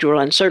Cathedral,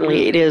 and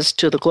certainly it is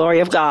to the glory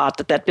of God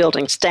that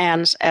building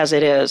stands as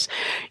it is.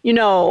 You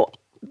know,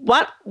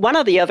 one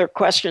of the other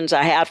questions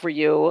I had for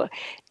you,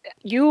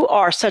 you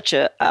are such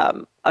an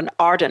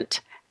ardent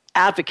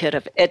advocate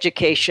of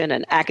education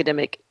and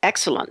academic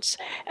excellence,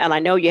 and I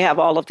know you have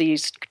all of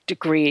these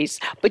degrees,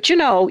 but you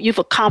know, you've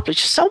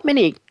accomplished so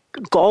many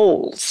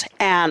goals,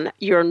 and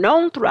you're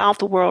known throughout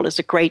the world as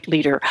a great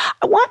leader.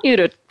 I want you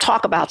to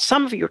talk about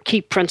some of your key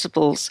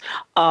principles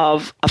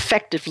of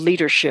effective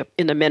leadership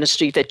in the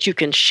ministry that you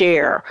can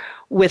share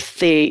with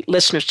the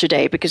listeners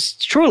today, because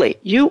truly,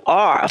 you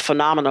are a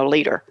phenomenal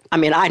leader. I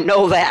mean, I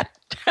know that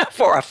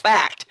for a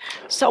fact.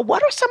 So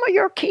what are some of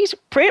your key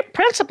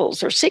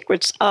principles or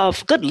secrets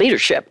of good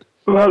leadership?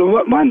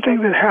 Well, one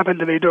thing that happened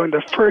to me during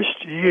the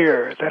first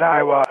year that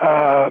I was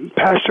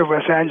pastor of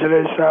Los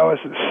Angeles, I was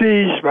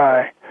besieged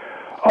by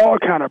all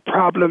kind of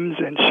problems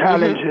and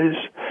challenges,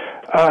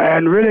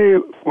 and really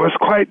was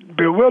quite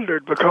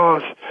bewildered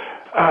because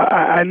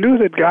I knew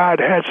that God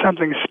had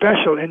something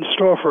special in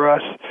store for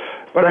us,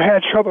 but I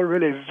had trouble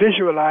really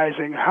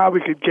visualizing how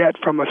we could get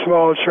from a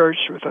small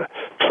church with a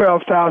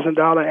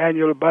 $12,000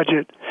 annual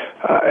budget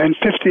and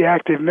 50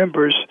 active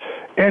members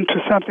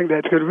into something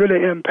that could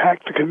really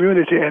impact the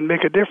community and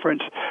make a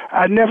difference.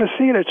 I'd never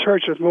seen a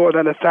church with more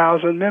than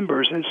 1,000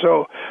 members, and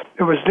so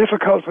it was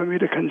difficult for me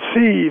to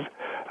conceive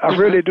of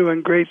really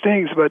doing great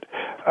things. But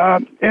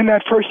in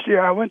that first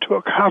year, I went to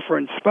a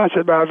conference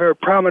sponsored by a very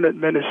prominent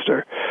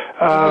minister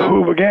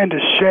who began to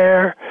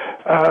share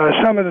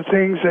some of the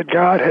things that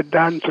God had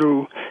done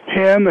through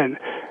him and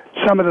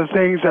some of the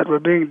things that were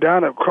being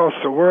done across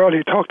the world.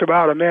 He talked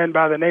about a man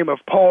by the name of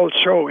Paul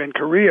Cho in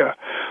Korea.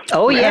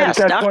 Oh, yes,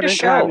 Dr.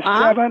 Cho.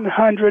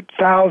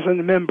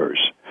 700,000 members.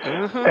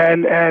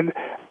 And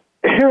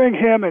hearing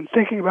him and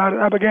thinking about it,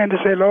 I began to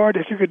say, Lord,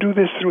 if you could do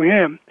this through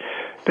him,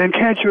 then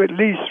can't you at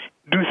least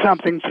do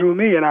something through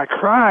me? And I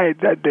cried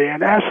that day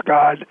and asked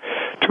God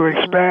to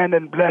expand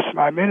and bless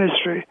my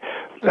ministry.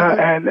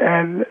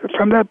 And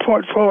from that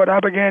point forward, I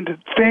began to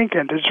think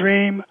and to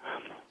dream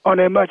on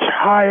a much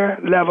higher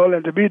level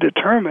and to be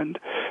determined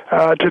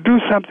to do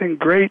something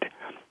great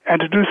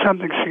and to do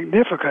something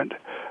significant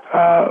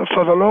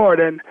for the Lord.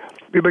 And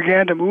we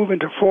began to move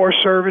into 4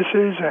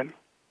 services, and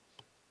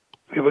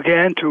we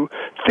began to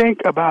think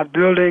about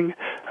building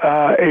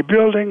a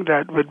building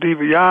that would be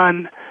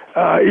beyond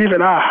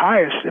even our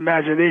highest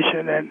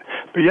imagination and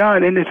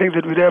beyond anything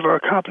that we'd ever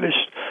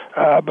accomplished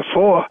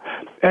before.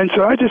 And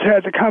so I just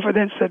had the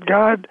confidence that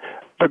God,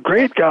 the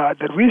great God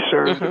that we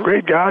serve, the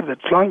great God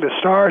that flung the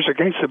stars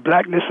against the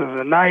blackness of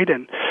the night,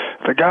 and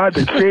the God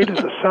that created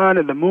the sun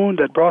and the moon,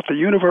 that brought the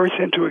universe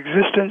into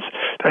existence,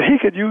 that he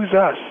could use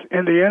us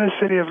in the inner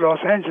city of Los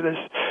Angeles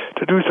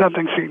to do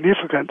something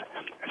significant,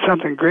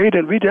 something great.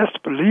 And we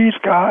just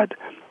believed God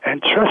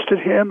and trusted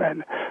him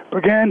and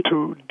began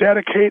to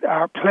dedicate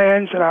our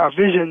plans and our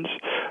visions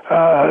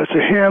to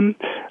him.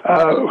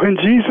 When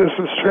Jesus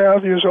was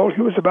 12 years old,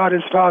 he was about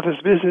his Father's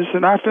business,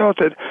 and I felt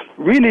that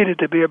we needed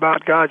to be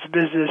about God's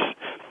business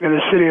in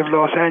the city of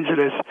Los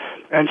Angeles.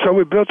 And so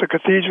we built the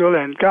cathedral,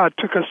 and God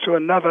took us to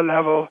another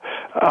level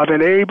of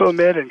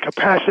enablement and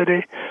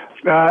capacity.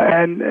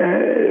 And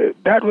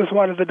that was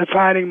one of the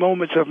defining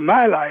moments of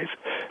my life,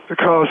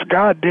 because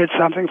God did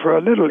something for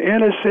a little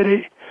inner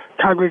city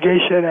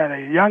congregation and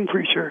a young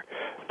preacher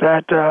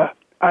that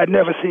I'd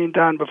never seen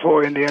done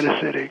before in the inner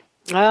city.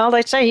 Well,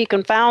 they say he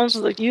confounds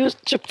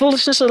the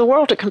foolishness of the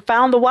world to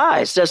confound the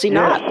wise, does he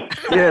not?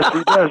 Yes,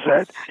 he does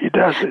that. He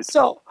does it.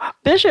 So,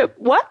 Bishop,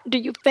 what do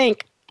you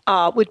think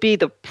would be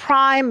the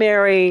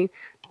primary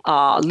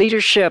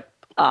leadership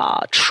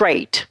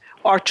trait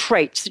or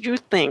traits that you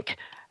think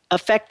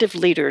effective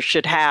leaders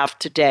should have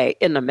today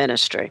in the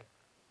ministry?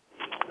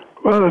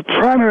 Well, the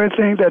primary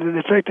thing that an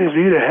effective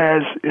leader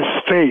has is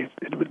faith.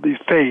 It would be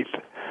faith.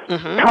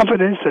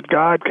 Confidence that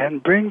God can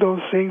bring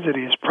those things that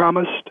he's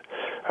promised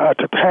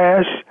to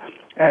pass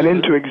and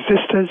into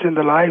existence in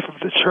the life of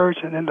the church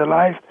and in the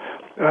life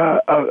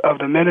of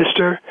the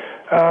minister.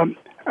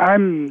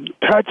 I'm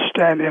touched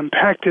and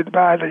impacted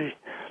by the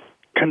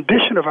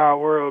condition of our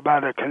world, by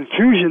the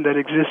confusion that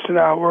exists in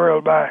our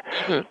world, by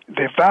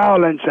the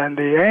violence and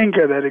the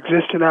anger that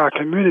exists in our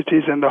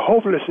communities, and the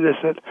hopelessness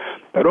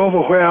that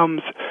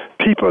overwhelms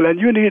people. And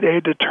you need a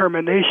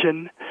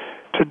determination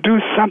to do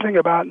something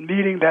about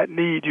meeting that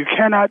need. You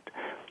cannot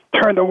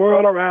turn the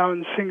world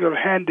around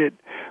single-handed,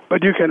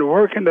 but you can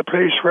work in the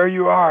place where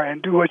you are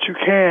and do what you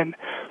can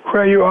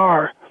where you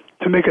are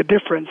to make a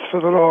difference for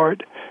the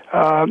Lord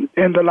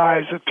in the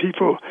lives of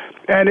people.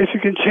 And if you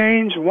can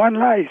change one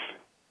life,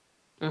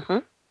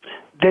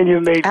 then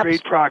you've made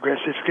great progress.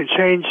 If you can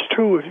change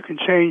two, if you can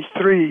change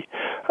three.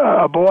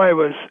 A boy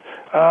was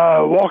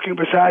walking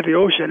beside the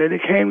ocean, and he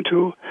came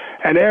to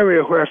an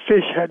area where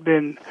fish had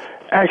been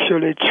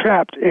actually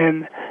trapped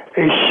in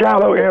a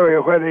shallow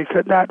area where they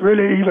could not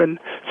really even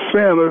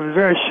swim. It was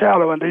very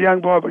shallow, and the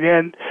young boy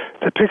began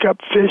to pick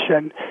up fish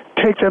and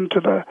take them to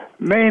the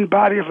main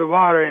body of the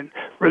water and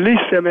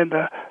release them in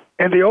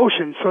the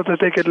ocean so that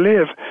they could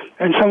live.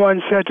 And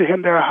someone said to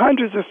him, there are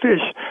hundreds of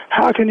fish.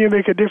 How can you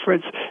make a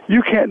difference?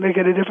 You can't make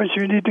any difference.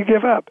 You need to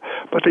give up.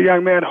 But the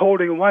young man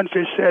holding one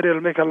fish said,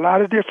 it'll make a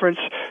lot of difference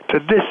to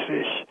this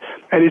fish.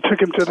 And he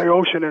took him to the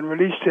ocean and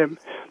released him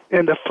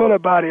in the fuller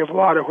body of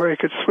water where he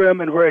could swim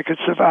and where he could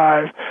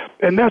survive.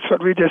 And that's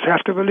what we just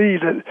have to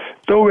believe, that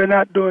though we're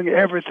not doing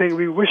everything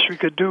we wish we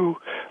could do,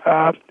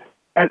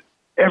 at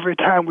every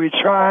time we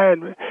try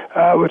and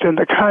within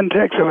the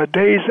context of a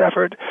day's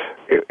effort,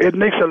 it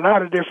makes a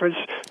lot of difference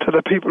to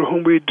the people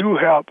whom we do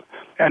help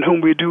and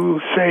whom we do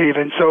save.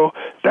 And so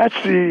that's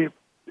the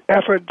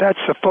effort, that's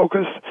the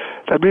focus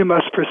that we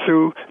must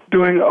pursue,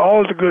 doing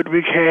all the good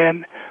we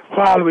can,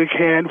 while we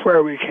can,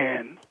 where we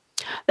can.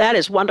 That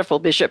is wonderful,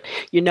 Bishop.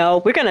 You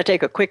know, we're going to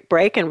take a quick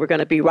break, and we're going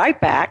to be right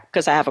back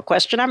because I have a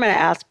question I'm going to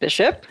ask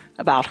Bishop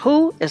about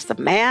who is the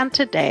man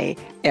today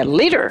in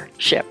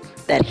leadership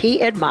that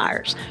he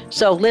admires.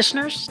 So,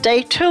 listeners,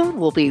 stay tuned.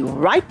 We'll be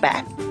right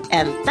back,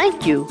 and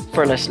thank you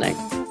for listening.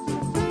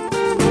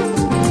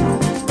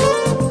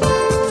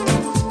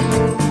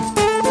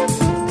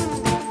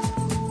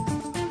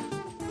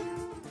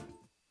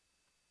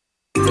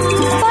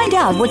 Find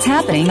out what's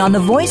happening on the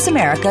Voice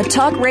America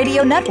Talk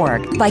Radio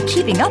Network by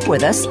keeping up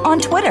with us on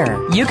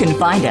Twitter. You can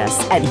find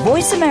us at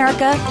Voice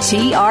America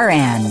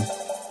TRN.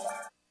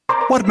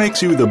 What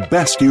makes you the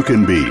best you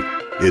can be?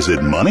 Is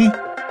it money?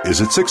 Is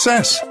it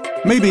success?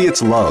 Maybe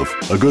it's love,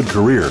 a good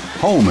career,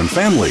 home, and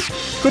family.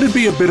 Could it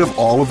be a bit of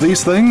all of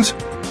these things?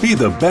 Be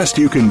the best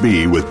you can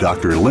be with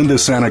Dr. Linda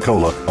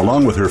Sanicola,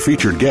 along with her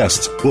featured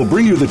guests, will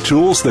bring you the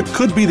tools that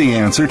could be the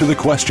answer to the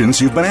questions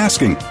you've been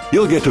asking.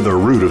 You'll get to the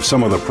root of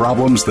some of the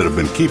problems that have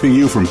been keeping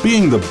you from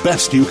being the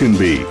best you can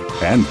be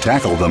and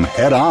tackle them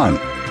head on.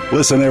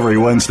 Listen every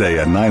Wednesday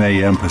at 9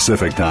 a.m.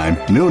 Pacific Time,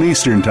 noon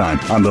Eastern Time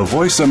on the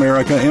Voice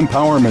America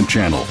Empowerment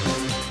Channel.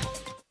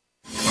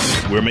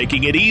 We're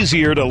making it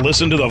easier to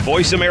listen to the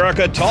Voice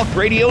America Talk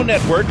Radio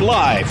Network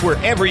live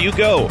wherever you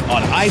go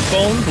on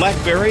iPhone,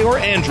 BlackBerry, or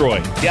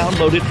Android.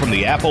 Download it from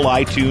the Apple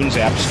iTunes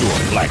App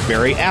Store,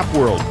 BlackBerry App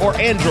World, or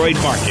Android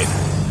Market.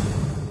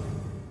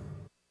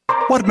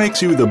 What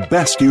makes you the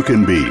best you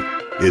can be?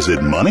 Is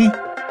it money?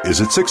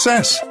 Is it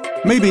success?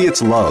 Maybe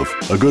it's love,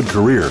 a good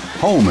career,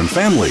 home, and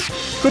family.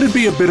 Could it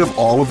be a bit of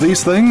all of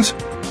these things?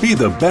 Be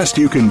the best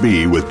you can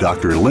be with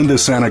Dr. Linda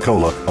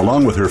Sanicola,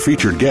 along with her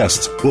featured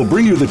guests, will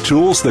bring you the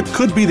tools that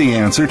could be the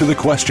answer to the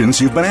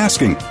questions you've been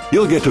asking.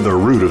 You'll get to the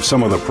root of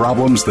some of the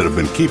problems that have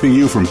been keeping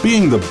you from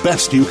being the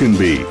best you can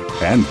be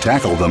and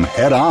tackle them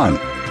head on.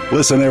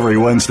 Listen every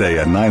Wednesday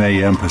at 9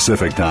 a.m.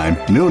 Pacific Time,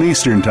 noon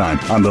Eastern Time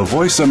on the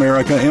Voice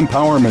America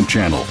Empowerment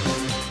Channel.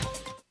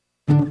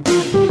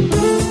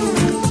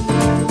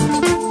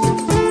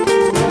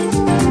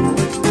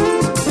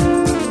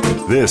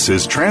 This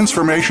is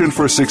Transformation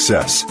for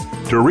Success.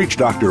 To reach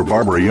Dr.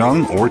 Barbara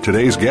Young or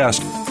today's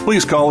guest,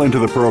 please call into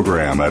the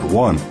program at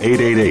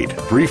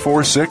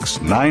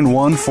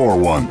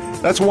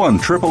 1-888-346-9141. That's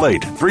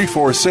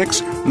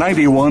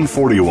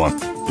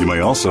 1-888-346-9141. You may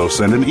also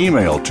send an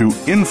email to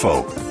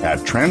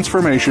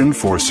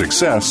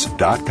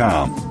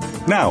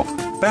info@transformationforsuccess.com. Now,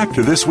 back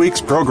to this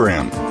week's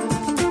program.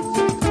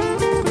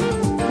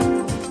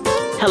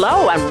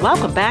 Hello, and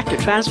welcome back to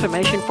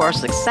Transformation for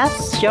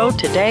Success show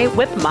today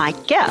with my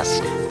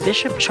guest,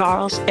 Bishop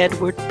Charles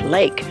Edward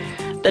Blake,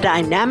 the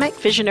dynamic,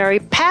 visionary,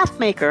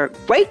 pathmaker,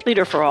 great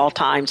leader for all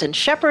times, and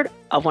shepherd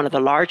of one of the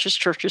largest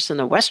churches in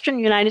the Western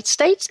United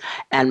States,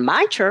 and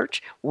my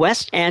church,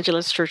 West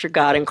Angeles Church of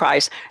God in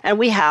Christ. And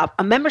we have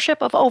a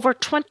membership of over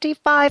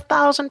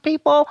 25,000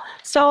 people.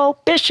 So,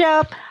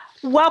 Bishop,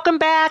 welcome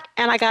back,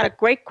 and I got a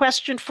great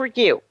question for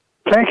you.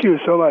 Thank you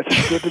so much.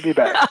 It's good to be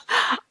back.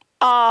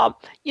 I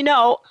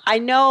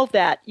know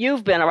that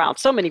you've been around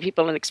so many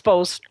people and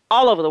exposed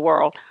all over the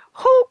world.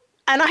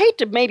 And I hate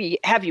to maybe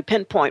have you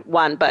pinpoint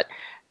one, but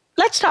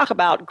let's talk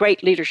about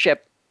great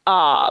leadership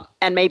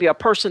and maybe a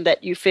person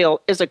that you feel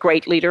is a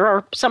great leader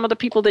or some of the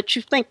people that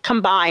you think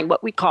combine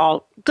what we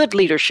call good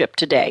leadership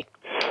today.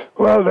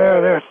 Well,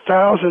 there are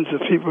thousands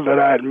of people that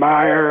I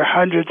admire,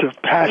 hundreds of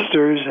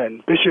pastors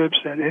and bishops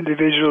and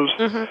individuals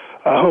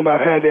whom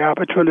I've had the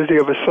opportunity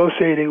of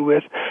associating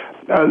with.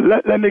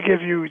 Let me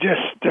give you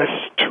just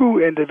two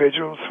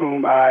individuals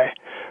whom I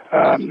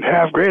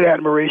have great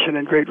admiration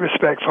and great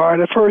respect for.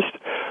 And the first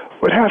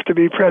would have to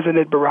be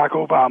President Barack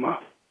Obama.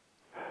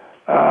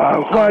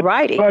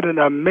 What an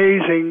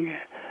amazing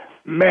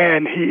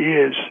man he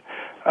is.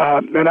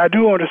 And I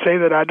do want to say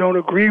that I don't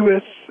agree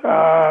with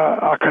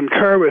or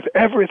concur with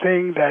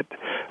everything that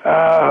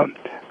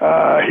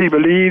he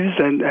believes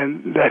and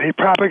that he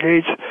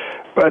propagates,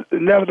 but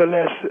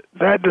nevertheless,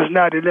 that does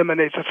not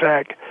eliminate the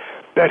fact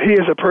that he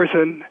is a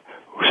person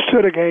who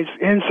stood against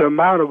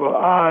insurmountable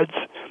odds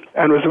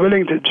and was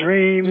willing to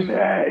dream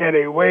in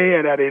a way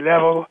and at a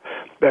level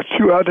that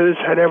few others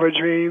had ever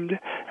dreamed.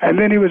 And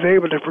then he was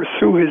able to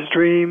pursue his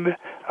dream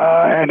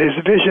and his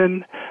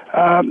vision,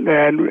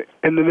 and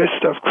in the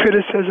midst of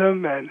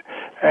criticism and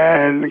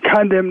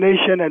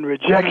condemnation and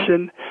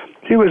rejection,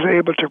 he was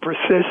able to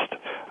persist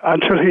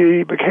until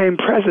he became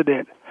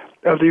president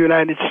of the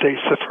United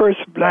States, the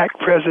first black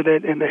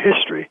president in the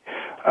history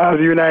of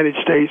the United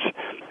States.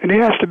 And he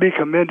has to be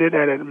commended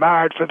and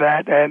admired for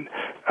that. And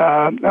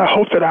I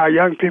hope that our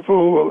young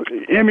people will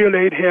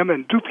emulate him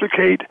and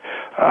duplicate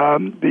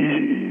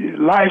the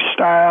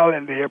lifestyle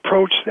and the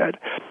approach that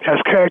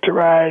has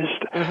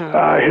characterized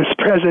his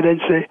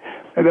presidency,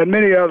 and that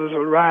many others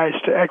will rise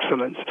to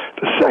excellence.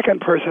 The second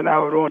person I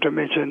would want to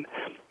mention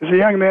is a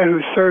young man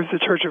who serves the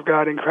Church of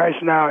God in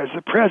Christ now as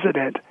the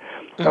president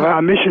of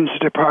our missions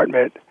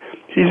department.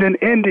 He's in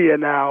India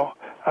now,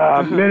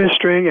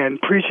 ministering and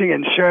preaching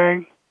and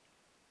sharing,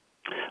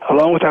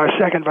 along with our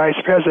second vice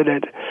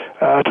president,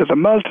 to the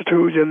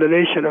multitudes in the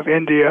nation of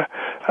India.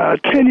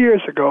 10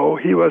 years ago,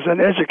 he was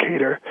an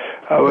educator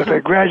with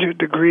a graduate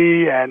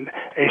degree and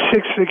a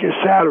six-figure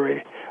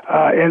salary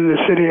in the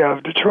city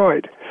of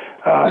Detroit.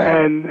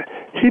 And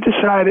he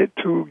decided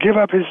to give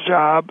up his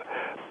job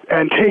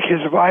and take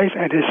his wife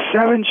and his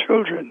 7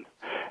 children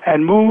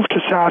and move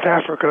to South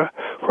Africa,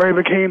 where he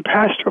became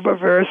pastor of a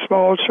very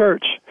small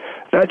church.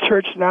 That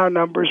church now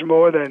numbers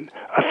more than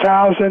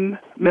 1,000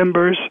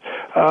 members.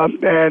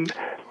 And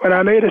when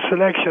I made a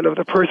selection of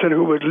the person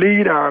who would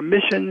lead our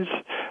missions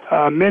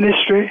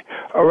ministry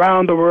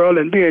around the world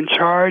and be in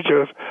charge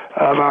of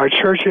our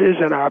churches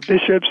and our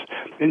bishops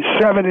in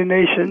 70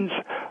 nations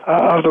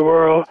of the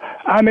world,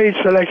 I made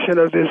selection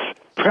of this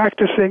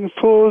practicing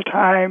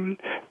full-time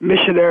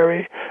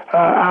missionary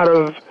out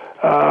of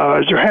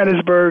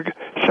Johannesburg,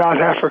 South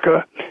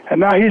Africa, and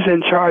now he's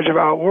in charge of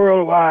our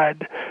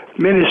worldwide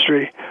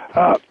ministry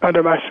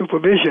under my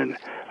supervision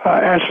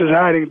as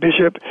presiding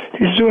bishop.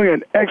 He's doing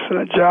an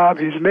excellent job.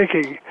 He's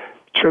making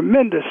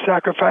tremendous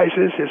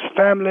sacrifices. His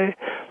family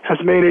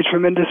has made a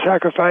tremendous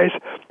sacrifice.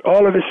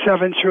 All of his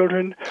 7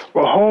 children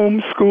were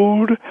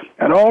homeschooled,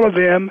 and all of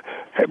them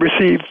have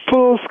received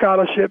full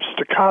scholarships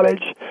to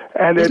college.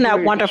 And they're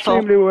doing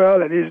extremely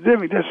well, and he's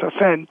living just a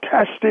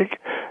fantastic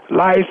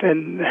life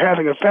and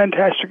having a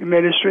fantastic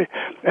ministry.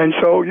 And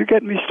so you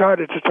get me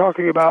started to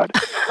talking about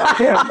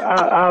him,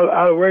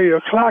 I'll wear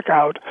your clock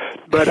out.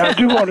 But I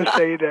do want to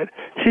say that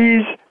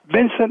he's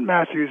Vincent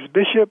Matthews,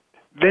 Bishop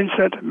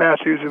Vincent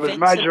Matthews. It was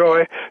my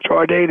joy to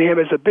ordain him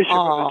as a bishop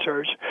of the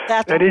church.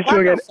 And he's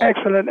doing an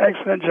excellent,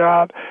 excellent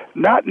job.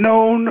 Not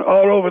known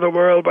all over the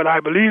world, but I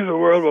believe the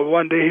world will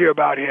one day hear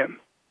about him.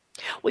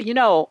 Well, you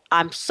know,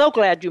 I'm so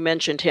glad you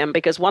mentioned him,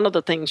 because one of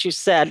the things you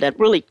said that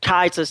really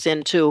ties us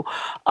into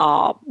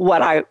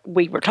what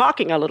we were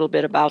talking a little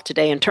bit about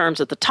today in terms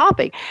of the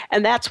topic,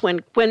 and that's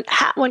when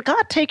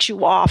God takes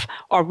you off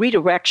or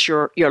redirects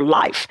your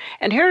life.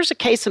 And here's a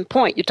case in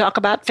point. You talk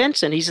about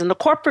Vincent. He's in the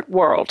corporate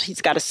world.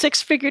 He's got a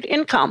 6-figured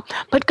income,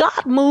 but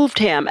God moved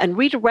him and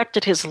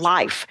redirected his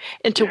life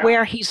into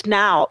where he's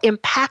now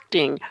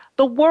impacting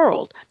the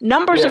world,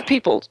 numbers of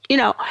people, you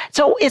know.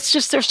 So it's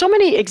just, there's so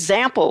many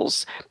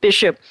examples,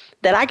 Bishop,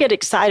 that I get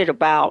excited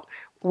about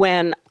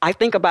when I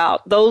think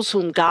about those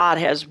whom God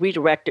has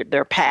redirected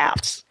their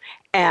paths.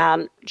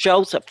 And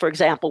Joseph, for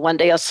example, one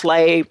day a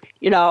slave,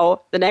 you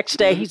know, the next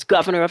day he's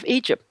governor of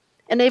Egypt.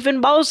 And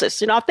even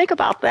Moses, you know, I think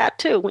about that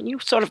too. When you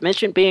sort of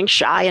mentioned being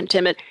shy and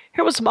timid,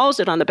 here was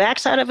Moses on the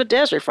backside of a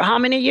desert for how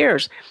many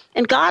years?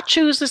 And God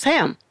chooses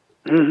him.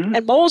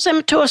 And molds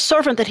him to a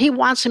servant that he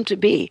wants him to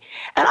be.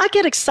 And I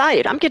get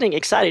excited. I'm getting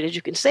excited, as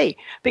you can see,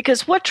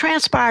 because what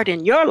transpired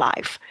in your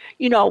life,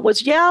 you know,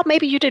 was,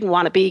 maybe you didn't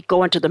want to be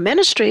going to the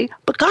ministry,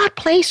 but God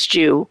placed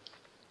you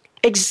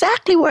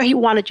exactly where he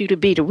wanted you to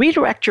be, to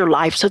redirect your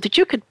life so that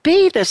you could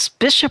be this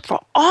bishop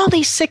for all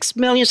these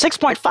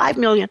 6.5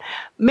 million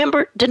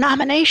member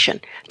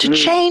denomination, to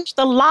change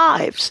the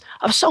lives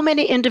of so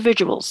many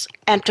individuals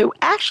and to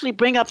actually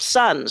bring up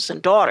sons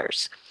and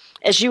daughters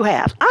as you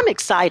have. I'm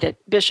excited,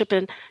 Bishop,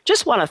 and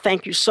just want to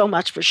thank you so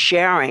much for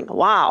sharing.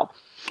 Wow.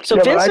 So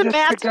Vincent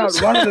Matthews. I just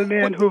picked out one of the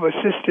men who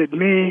assisted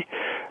me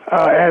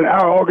and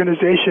our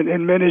organization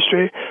in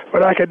ministry,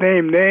 but I could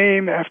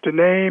name after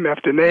name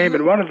after name.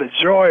 And one of the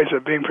joys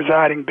of being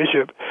presiding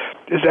bishop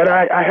is that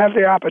I have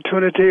the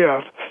opportunity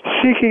of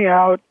seeking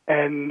out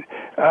and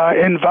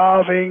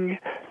involving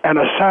and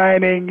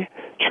assigning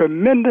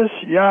tremendous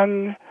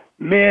young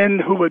men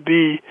who would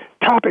be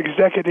top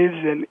executives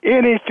in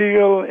any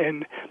field,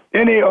 in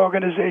any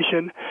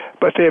organization,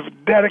 but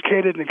they've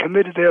dedicated and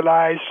committed their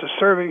lives to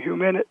serving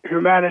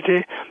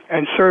humanity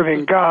and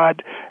serving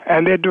God,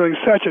 and they're doing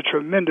such a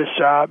tremendous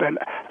job. And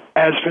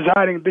as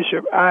presiding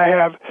bishop, I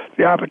have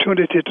the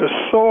opportunity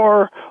to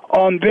soar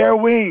on their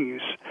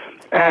wings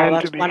and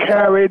to be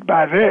carried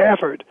by their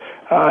effort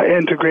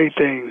into great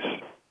things.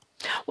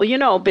 Well, you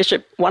know,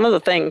 Bishop, one of the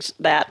things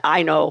that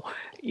I know,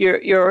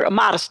 you're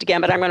modest again,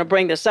 but I'm going to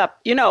bring this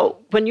up. You know,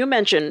 when you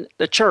mention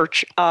the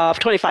church of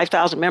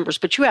 25,000 members,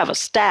 but you have a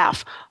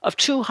staff of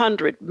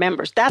 200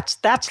 members,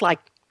 that's like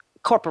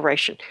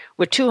corporation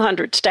with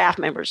 200 staff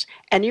members,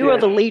 and you are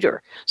the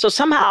leader. So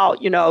somehow,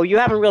 you know, you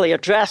haven't really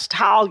addressed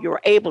how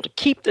you're able to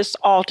keep this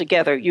all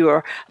together.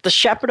 You're the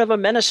shepherd of a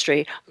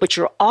ministry, but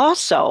you're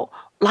also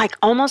like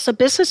almost a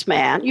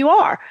businessman. You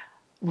are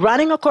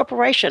running a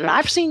corporation, and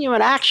I've seen you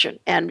in action,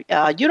 and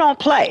you don't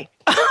play.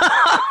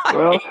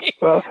 Well,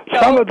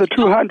 some of the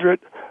 200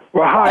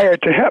 were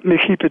hired to help me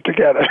keep it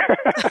together.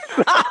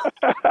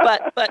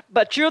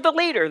 but you're the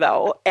leader,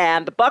 though,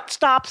 and the buck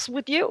stops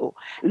with you.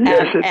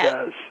 Yes, it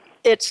does.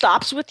 It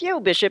stops with you,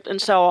 Bishop,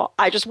 and so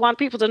I just want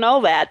people to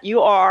know that you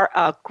are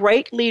a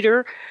great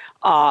leader.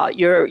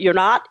 You're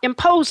not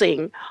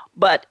imposing,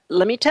 but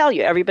let me tell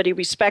you, everybody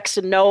respects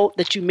and know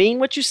that you mean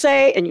what you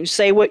say, and you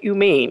say what you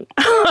mean.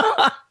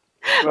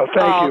 Well,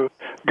 thank you.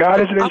 God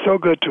has been so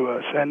good to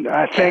us, and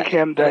I thank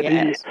him that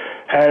he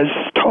has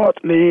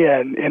taught me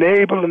and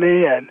enabled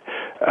me and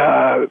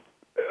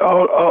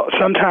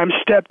sometimes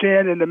stepped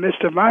in the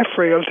midst of my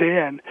frailty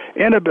and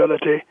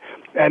inability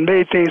and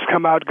made things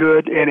come out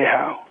good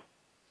anyhow.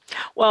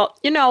 Well,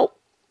 you know,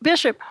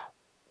 Bishop,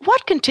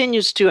 what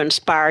continues to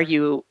inspire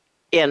you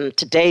in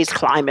today's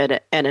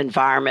climate and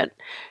environment?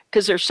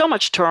 Because there's so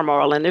much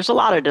turmoil and there's a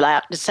lot of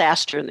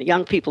disaster in the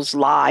young people's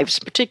lives,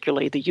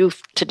 particularly the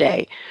youth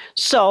today.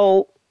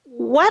 So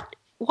what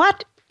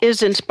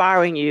is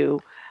inspiring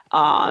you,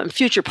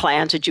 future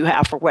plans that you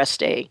have for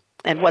West A,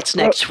 and what's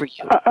next for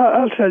you?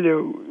 I'll tell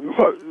you,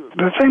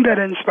 the thing that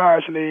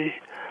inspires me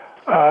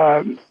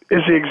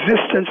is the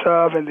existence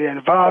of and the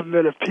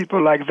involvement of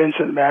people like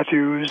Vincent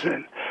Matthews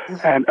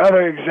and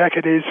other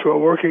executives who are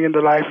working in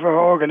the life of our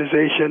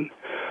organization,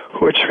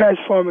 who are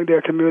transforming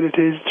their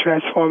communities,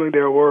 transforming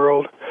their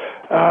world.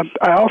 I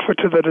offer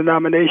to the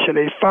denomination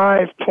a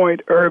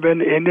 5-point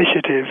urban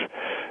initiative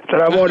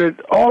that I wanted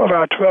all of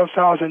our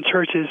 12,000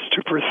 churches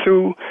to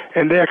pursue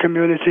in their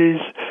communities.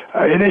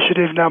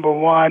 Initiative number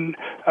 1,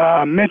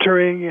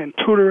 mentoring and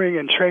tutoring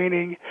and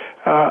training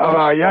of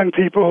our young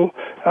people.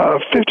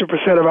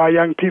 50% of our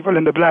young people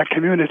in the black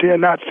community are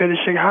not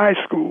finishing high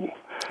school.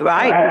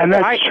 Right. And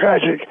that's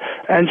tragic.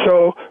 And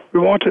so we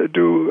want to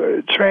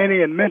do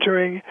training and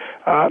mentoring.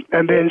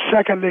 And then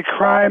secondly,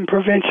 crime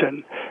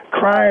prevention.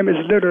 Crime is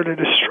literally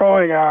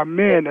destroying our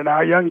men and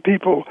our young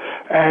people.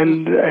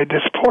 And a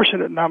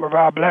disproportionate number of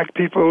our black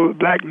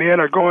men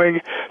are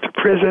going to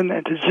prison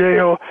and to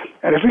jail.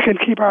 And if we can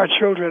keep our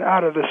children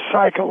out of the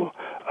cycle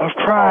of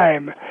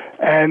crime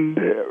and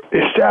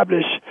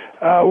establish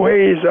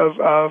ways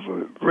of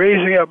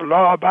raising up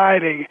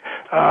law-abiding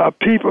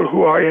people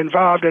who are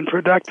involved and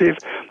productive,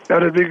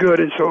 that would be good.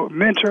 And so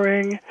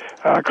mentoring,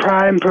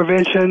 crime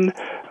prevention,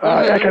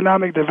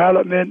 economic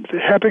development,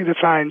 helping to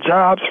find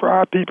jobs for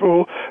our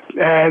people,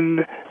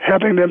 and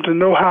helping them to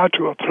know how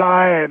to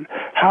apply and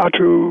how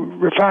to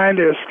refine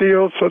their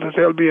skills so that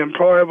they'll be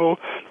employable,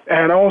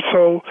 and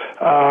also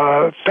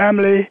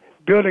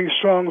building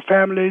strong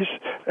families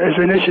is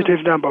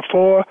initiative number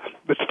 4,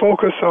 with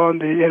focus on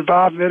the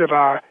involvement of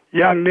our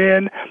young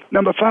men.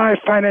 Number 5,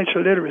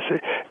 financial literacy.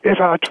 If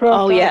our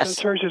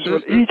 12,000 churches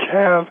will each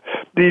have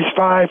these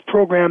 5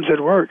 programs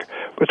at work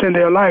within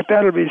their life,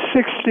 that'll be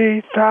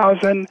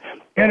 60,000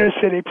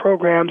 inner-city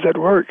programs at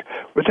work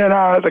within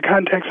the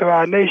context of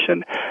our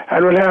nation,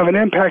 and will have an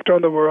impact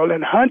on the world.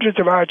 And hundreds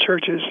of our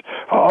churches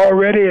are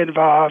already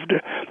involved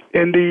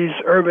in these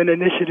urban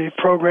initiative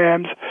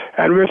programs,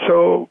 and we're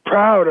so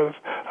proud of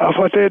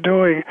what they're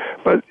doing.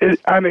 But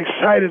I'm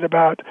excited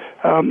about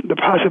the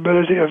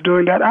possibility of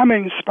doing that. I'm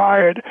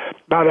inspired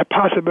by the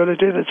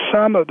possibility that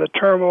some of the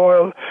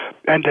turmoil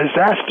and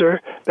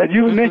disaster that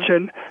you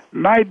mentioned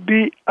might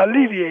be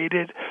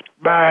alleviated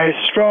by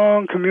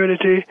strong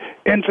community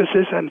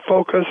emphasis and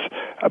focus,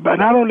 but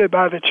not only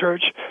by the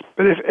church,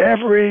 but if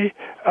every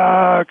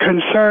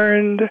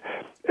concerned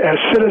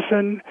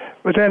citizen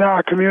within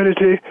our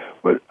community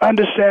would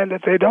understand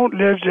that they don't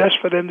live just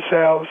for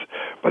themselves,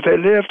 but they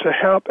live to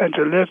help and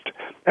to lift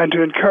and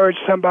to encourage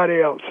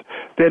somebody else,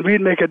 then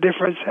we'd make a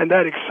difference, and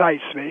that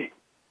excites me.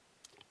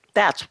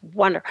 That's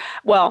wonderful.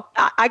 Well,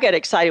 I get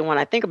excited when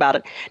I think about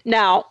it.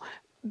 Now,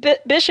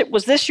 Bishop,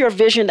 was this your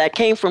vision that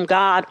came from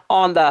God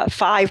on the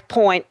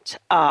 5-point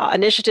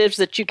initiatives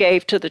that you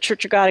gave to the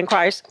Church of God in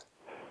Christ?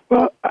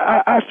 Well,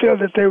 I feel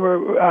that they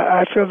were.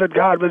 I feel that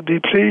God would be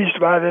pleased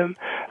by them.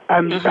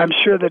 I'm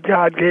sure that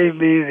God gave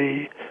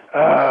me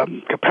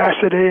the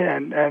capacity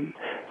and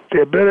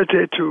the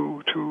ability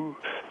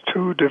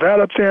to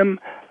develop them.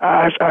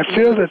 I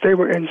feel that they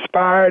were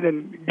inspired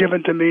and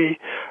given to me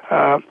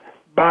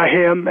by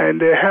Him, and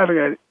they're having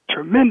a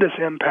tremendous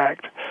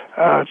impact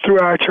through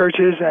our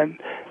churches,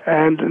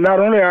 and not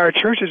only our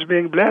churches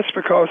being blessed,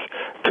 because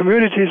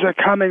communities are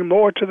coming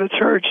more to the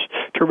church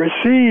to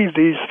receive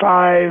these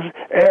 5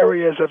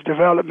 areas of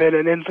development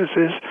and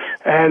emphasis,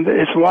 and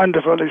it's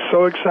wonderful. It's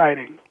so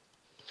exciting.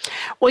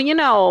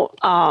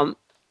 Well,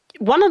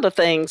 one of the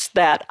things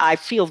that I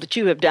feel that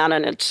you have done,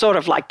 and it's sort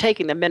of like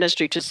taking the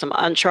ministry to some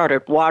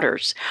uncharted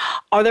waters,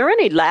 are there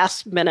any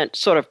last-minute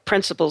sort of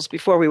principles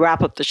before we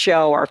wrap up the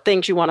show, or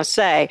things you want to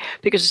say?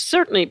 Because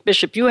certainly,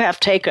 Bishop, you have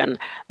taken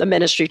the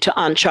ministry to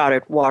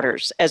uncharted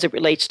waters as it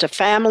relates to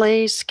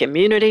families,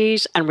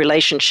 communities, and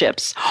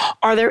relationships.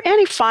 Are there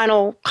any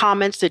final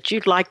comments that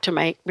you'd like to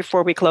make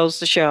before we close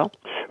the show?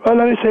 Well,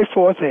 let me say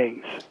 4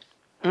 things.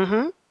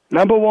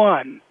 Number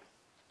 1,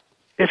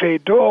 if a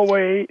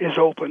doorway is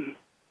open,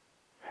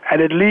 and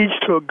it leads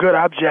to a good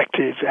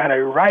objective and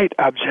a right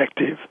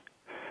objective,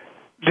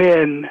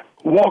 then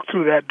walk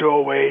through that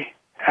doorway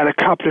and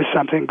accomplish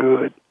something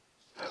good.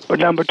 But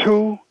number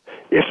 2,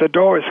 if the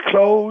door is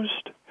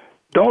closed,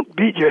 don't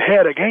beat your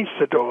head against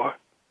the door.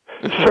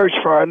 Search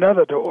for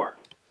another door.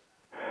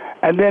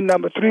 And then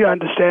number 3,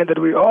 understand that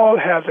we all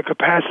have the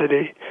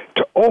capacity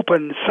to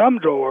open some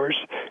doors,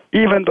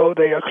 even though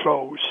they are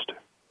closed.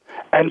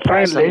 And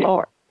finally,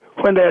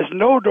 when there's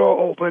no door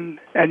open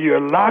and you're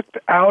locked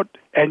out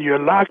and you're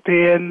locked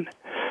in,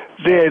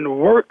 then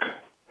work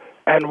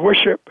and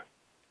worship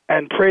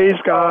and praise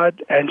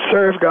God and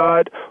serve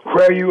God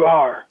where you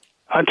are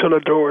until the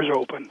door is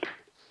opened.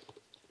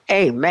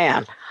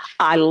 Amen.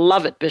 I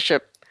love it,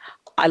 Bishop.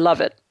 I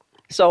love it.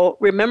 So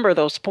remember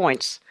those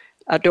points.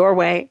 A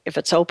doorway, if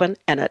it's open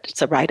and it's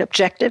the right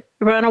objective,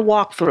 you're going to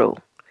walk through.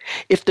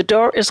 If the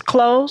door is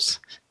closed,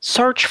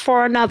 search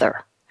for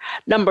another.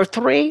 Number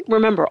 3,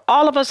 remember,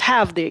 all of us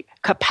have the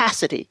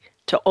capacity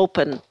to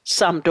open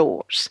some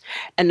doors.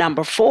 And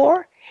number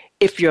 4,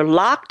 if you're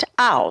locked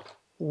out,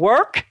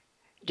 work.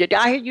 Did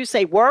I hear you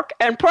say work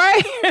and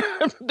pray,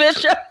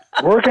 Bishop?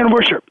 Work and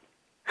worship.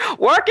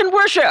 Work and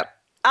worship.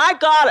 I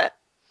got it.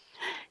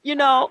 You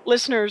know,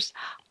 listeners,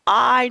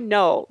 I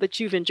know that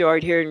you've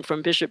enjoyed hearing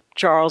from Bishop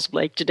Charles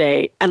Blake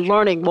today and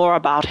learning more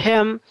about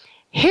him,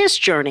 his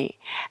journey,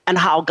 and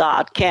how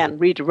God can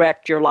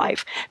redirect your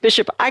life.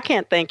 Bishop, I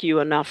can't thank you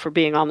enough for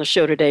being on the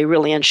show today,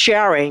 really, and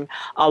sharing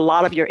a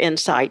lot of your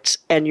insights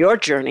and your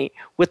journey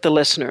with the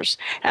listeners.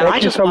 And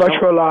Thank you so much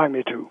for allowing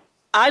me to.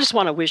 I just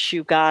want to wish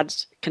you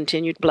God's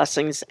continued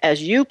blessings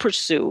as you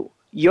pursue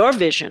your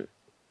vision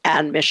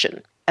and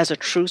mission as a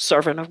true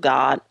servant of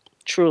God,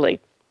 truly.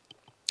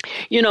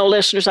 You know,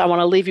 listeners, I want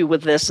to leave you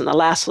with this in the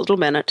last little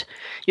minute.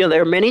 You know,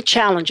 there are many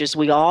challenges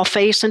we all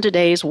face in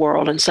today's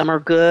world, and some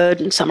are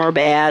good, and some are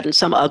bad, and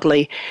some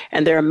ugly.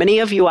 And there are many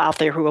of you out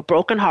there who are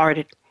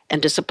brokenhearted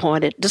and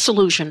disappointed,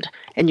 disillusioned,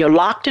 and you're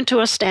locked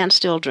into a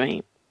standstill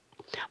dream.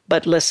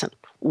 But listen,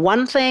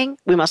 one thing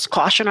we must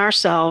caution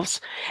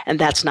ourselves, and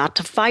that's not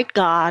to fight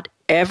God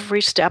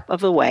every step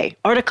of the way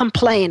or to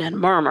complain and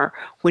murmur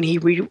when He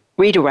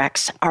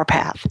redirects our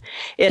path.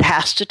 It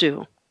has to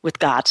do with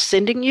God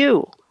sending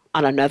you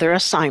on another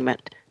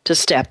assignment to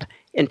step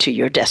into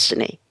your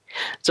destiny.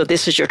 So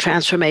this is your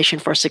Transformation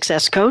for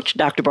Success coach,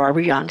 Dr.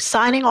 Barbara Young,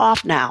 signing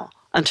off now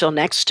Until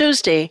next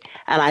Tuesday,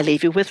 and I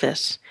leave you with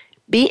this.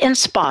 Be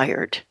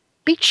inspired,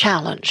 be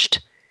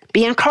challenged,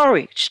 be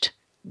encouraged,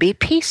 be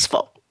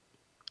peaceful,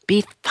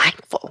 be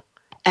thankful,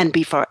 and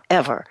be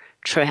forever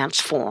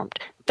transformed.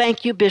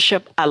 Thank you,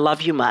 Bishop. I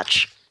love you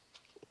much.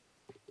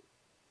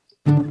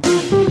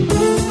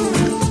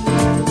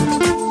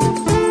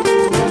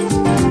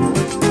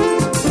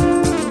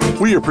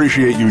 We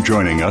appreciate you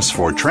joining us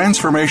for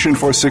Transformation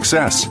for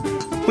Success.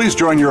 Please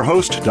join your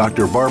host,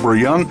 Dr. Barbara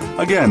Young,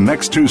 again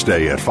next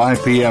Tuesday at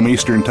 5 p.m.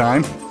 Eastern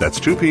Time. That's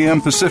 2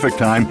 p.m. Pacific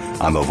Time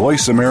on the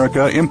Voice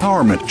America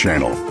Empowerment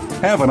Channel.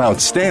 Have an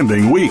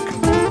outstanding week.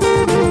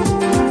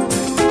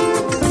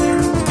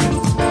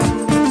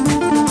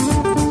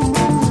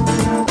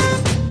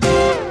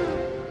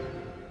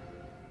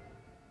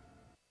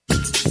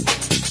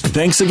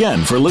 Thanks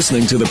again for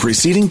listening to the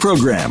preceding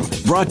program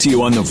brought to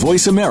you on the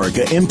Voice America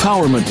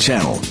Empowerment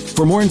Channel.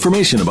 For more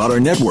information about our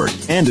network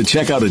and to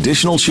check out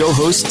additional show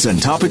hosts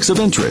and topics of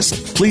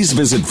interest, please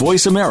visit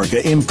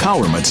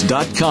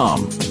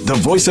voiceamericaempowerment.com. The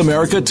Voice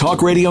America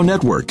Talk Radio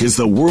Network is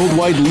the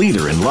worldwide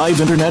leader in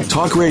live Internet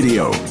talk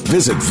radio.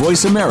 Visit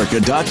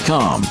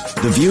voiceamerica.com.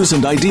 The views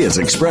and ideas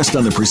expressed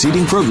on the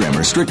preceding program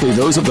are strictly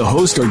those of the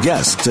host or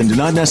guests and do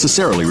not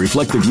necessarily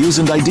reflect the views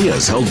and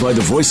ideas held by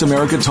the Voice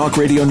America Talk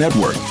Radio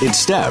Network, its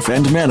staff,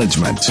 and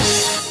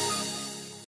management.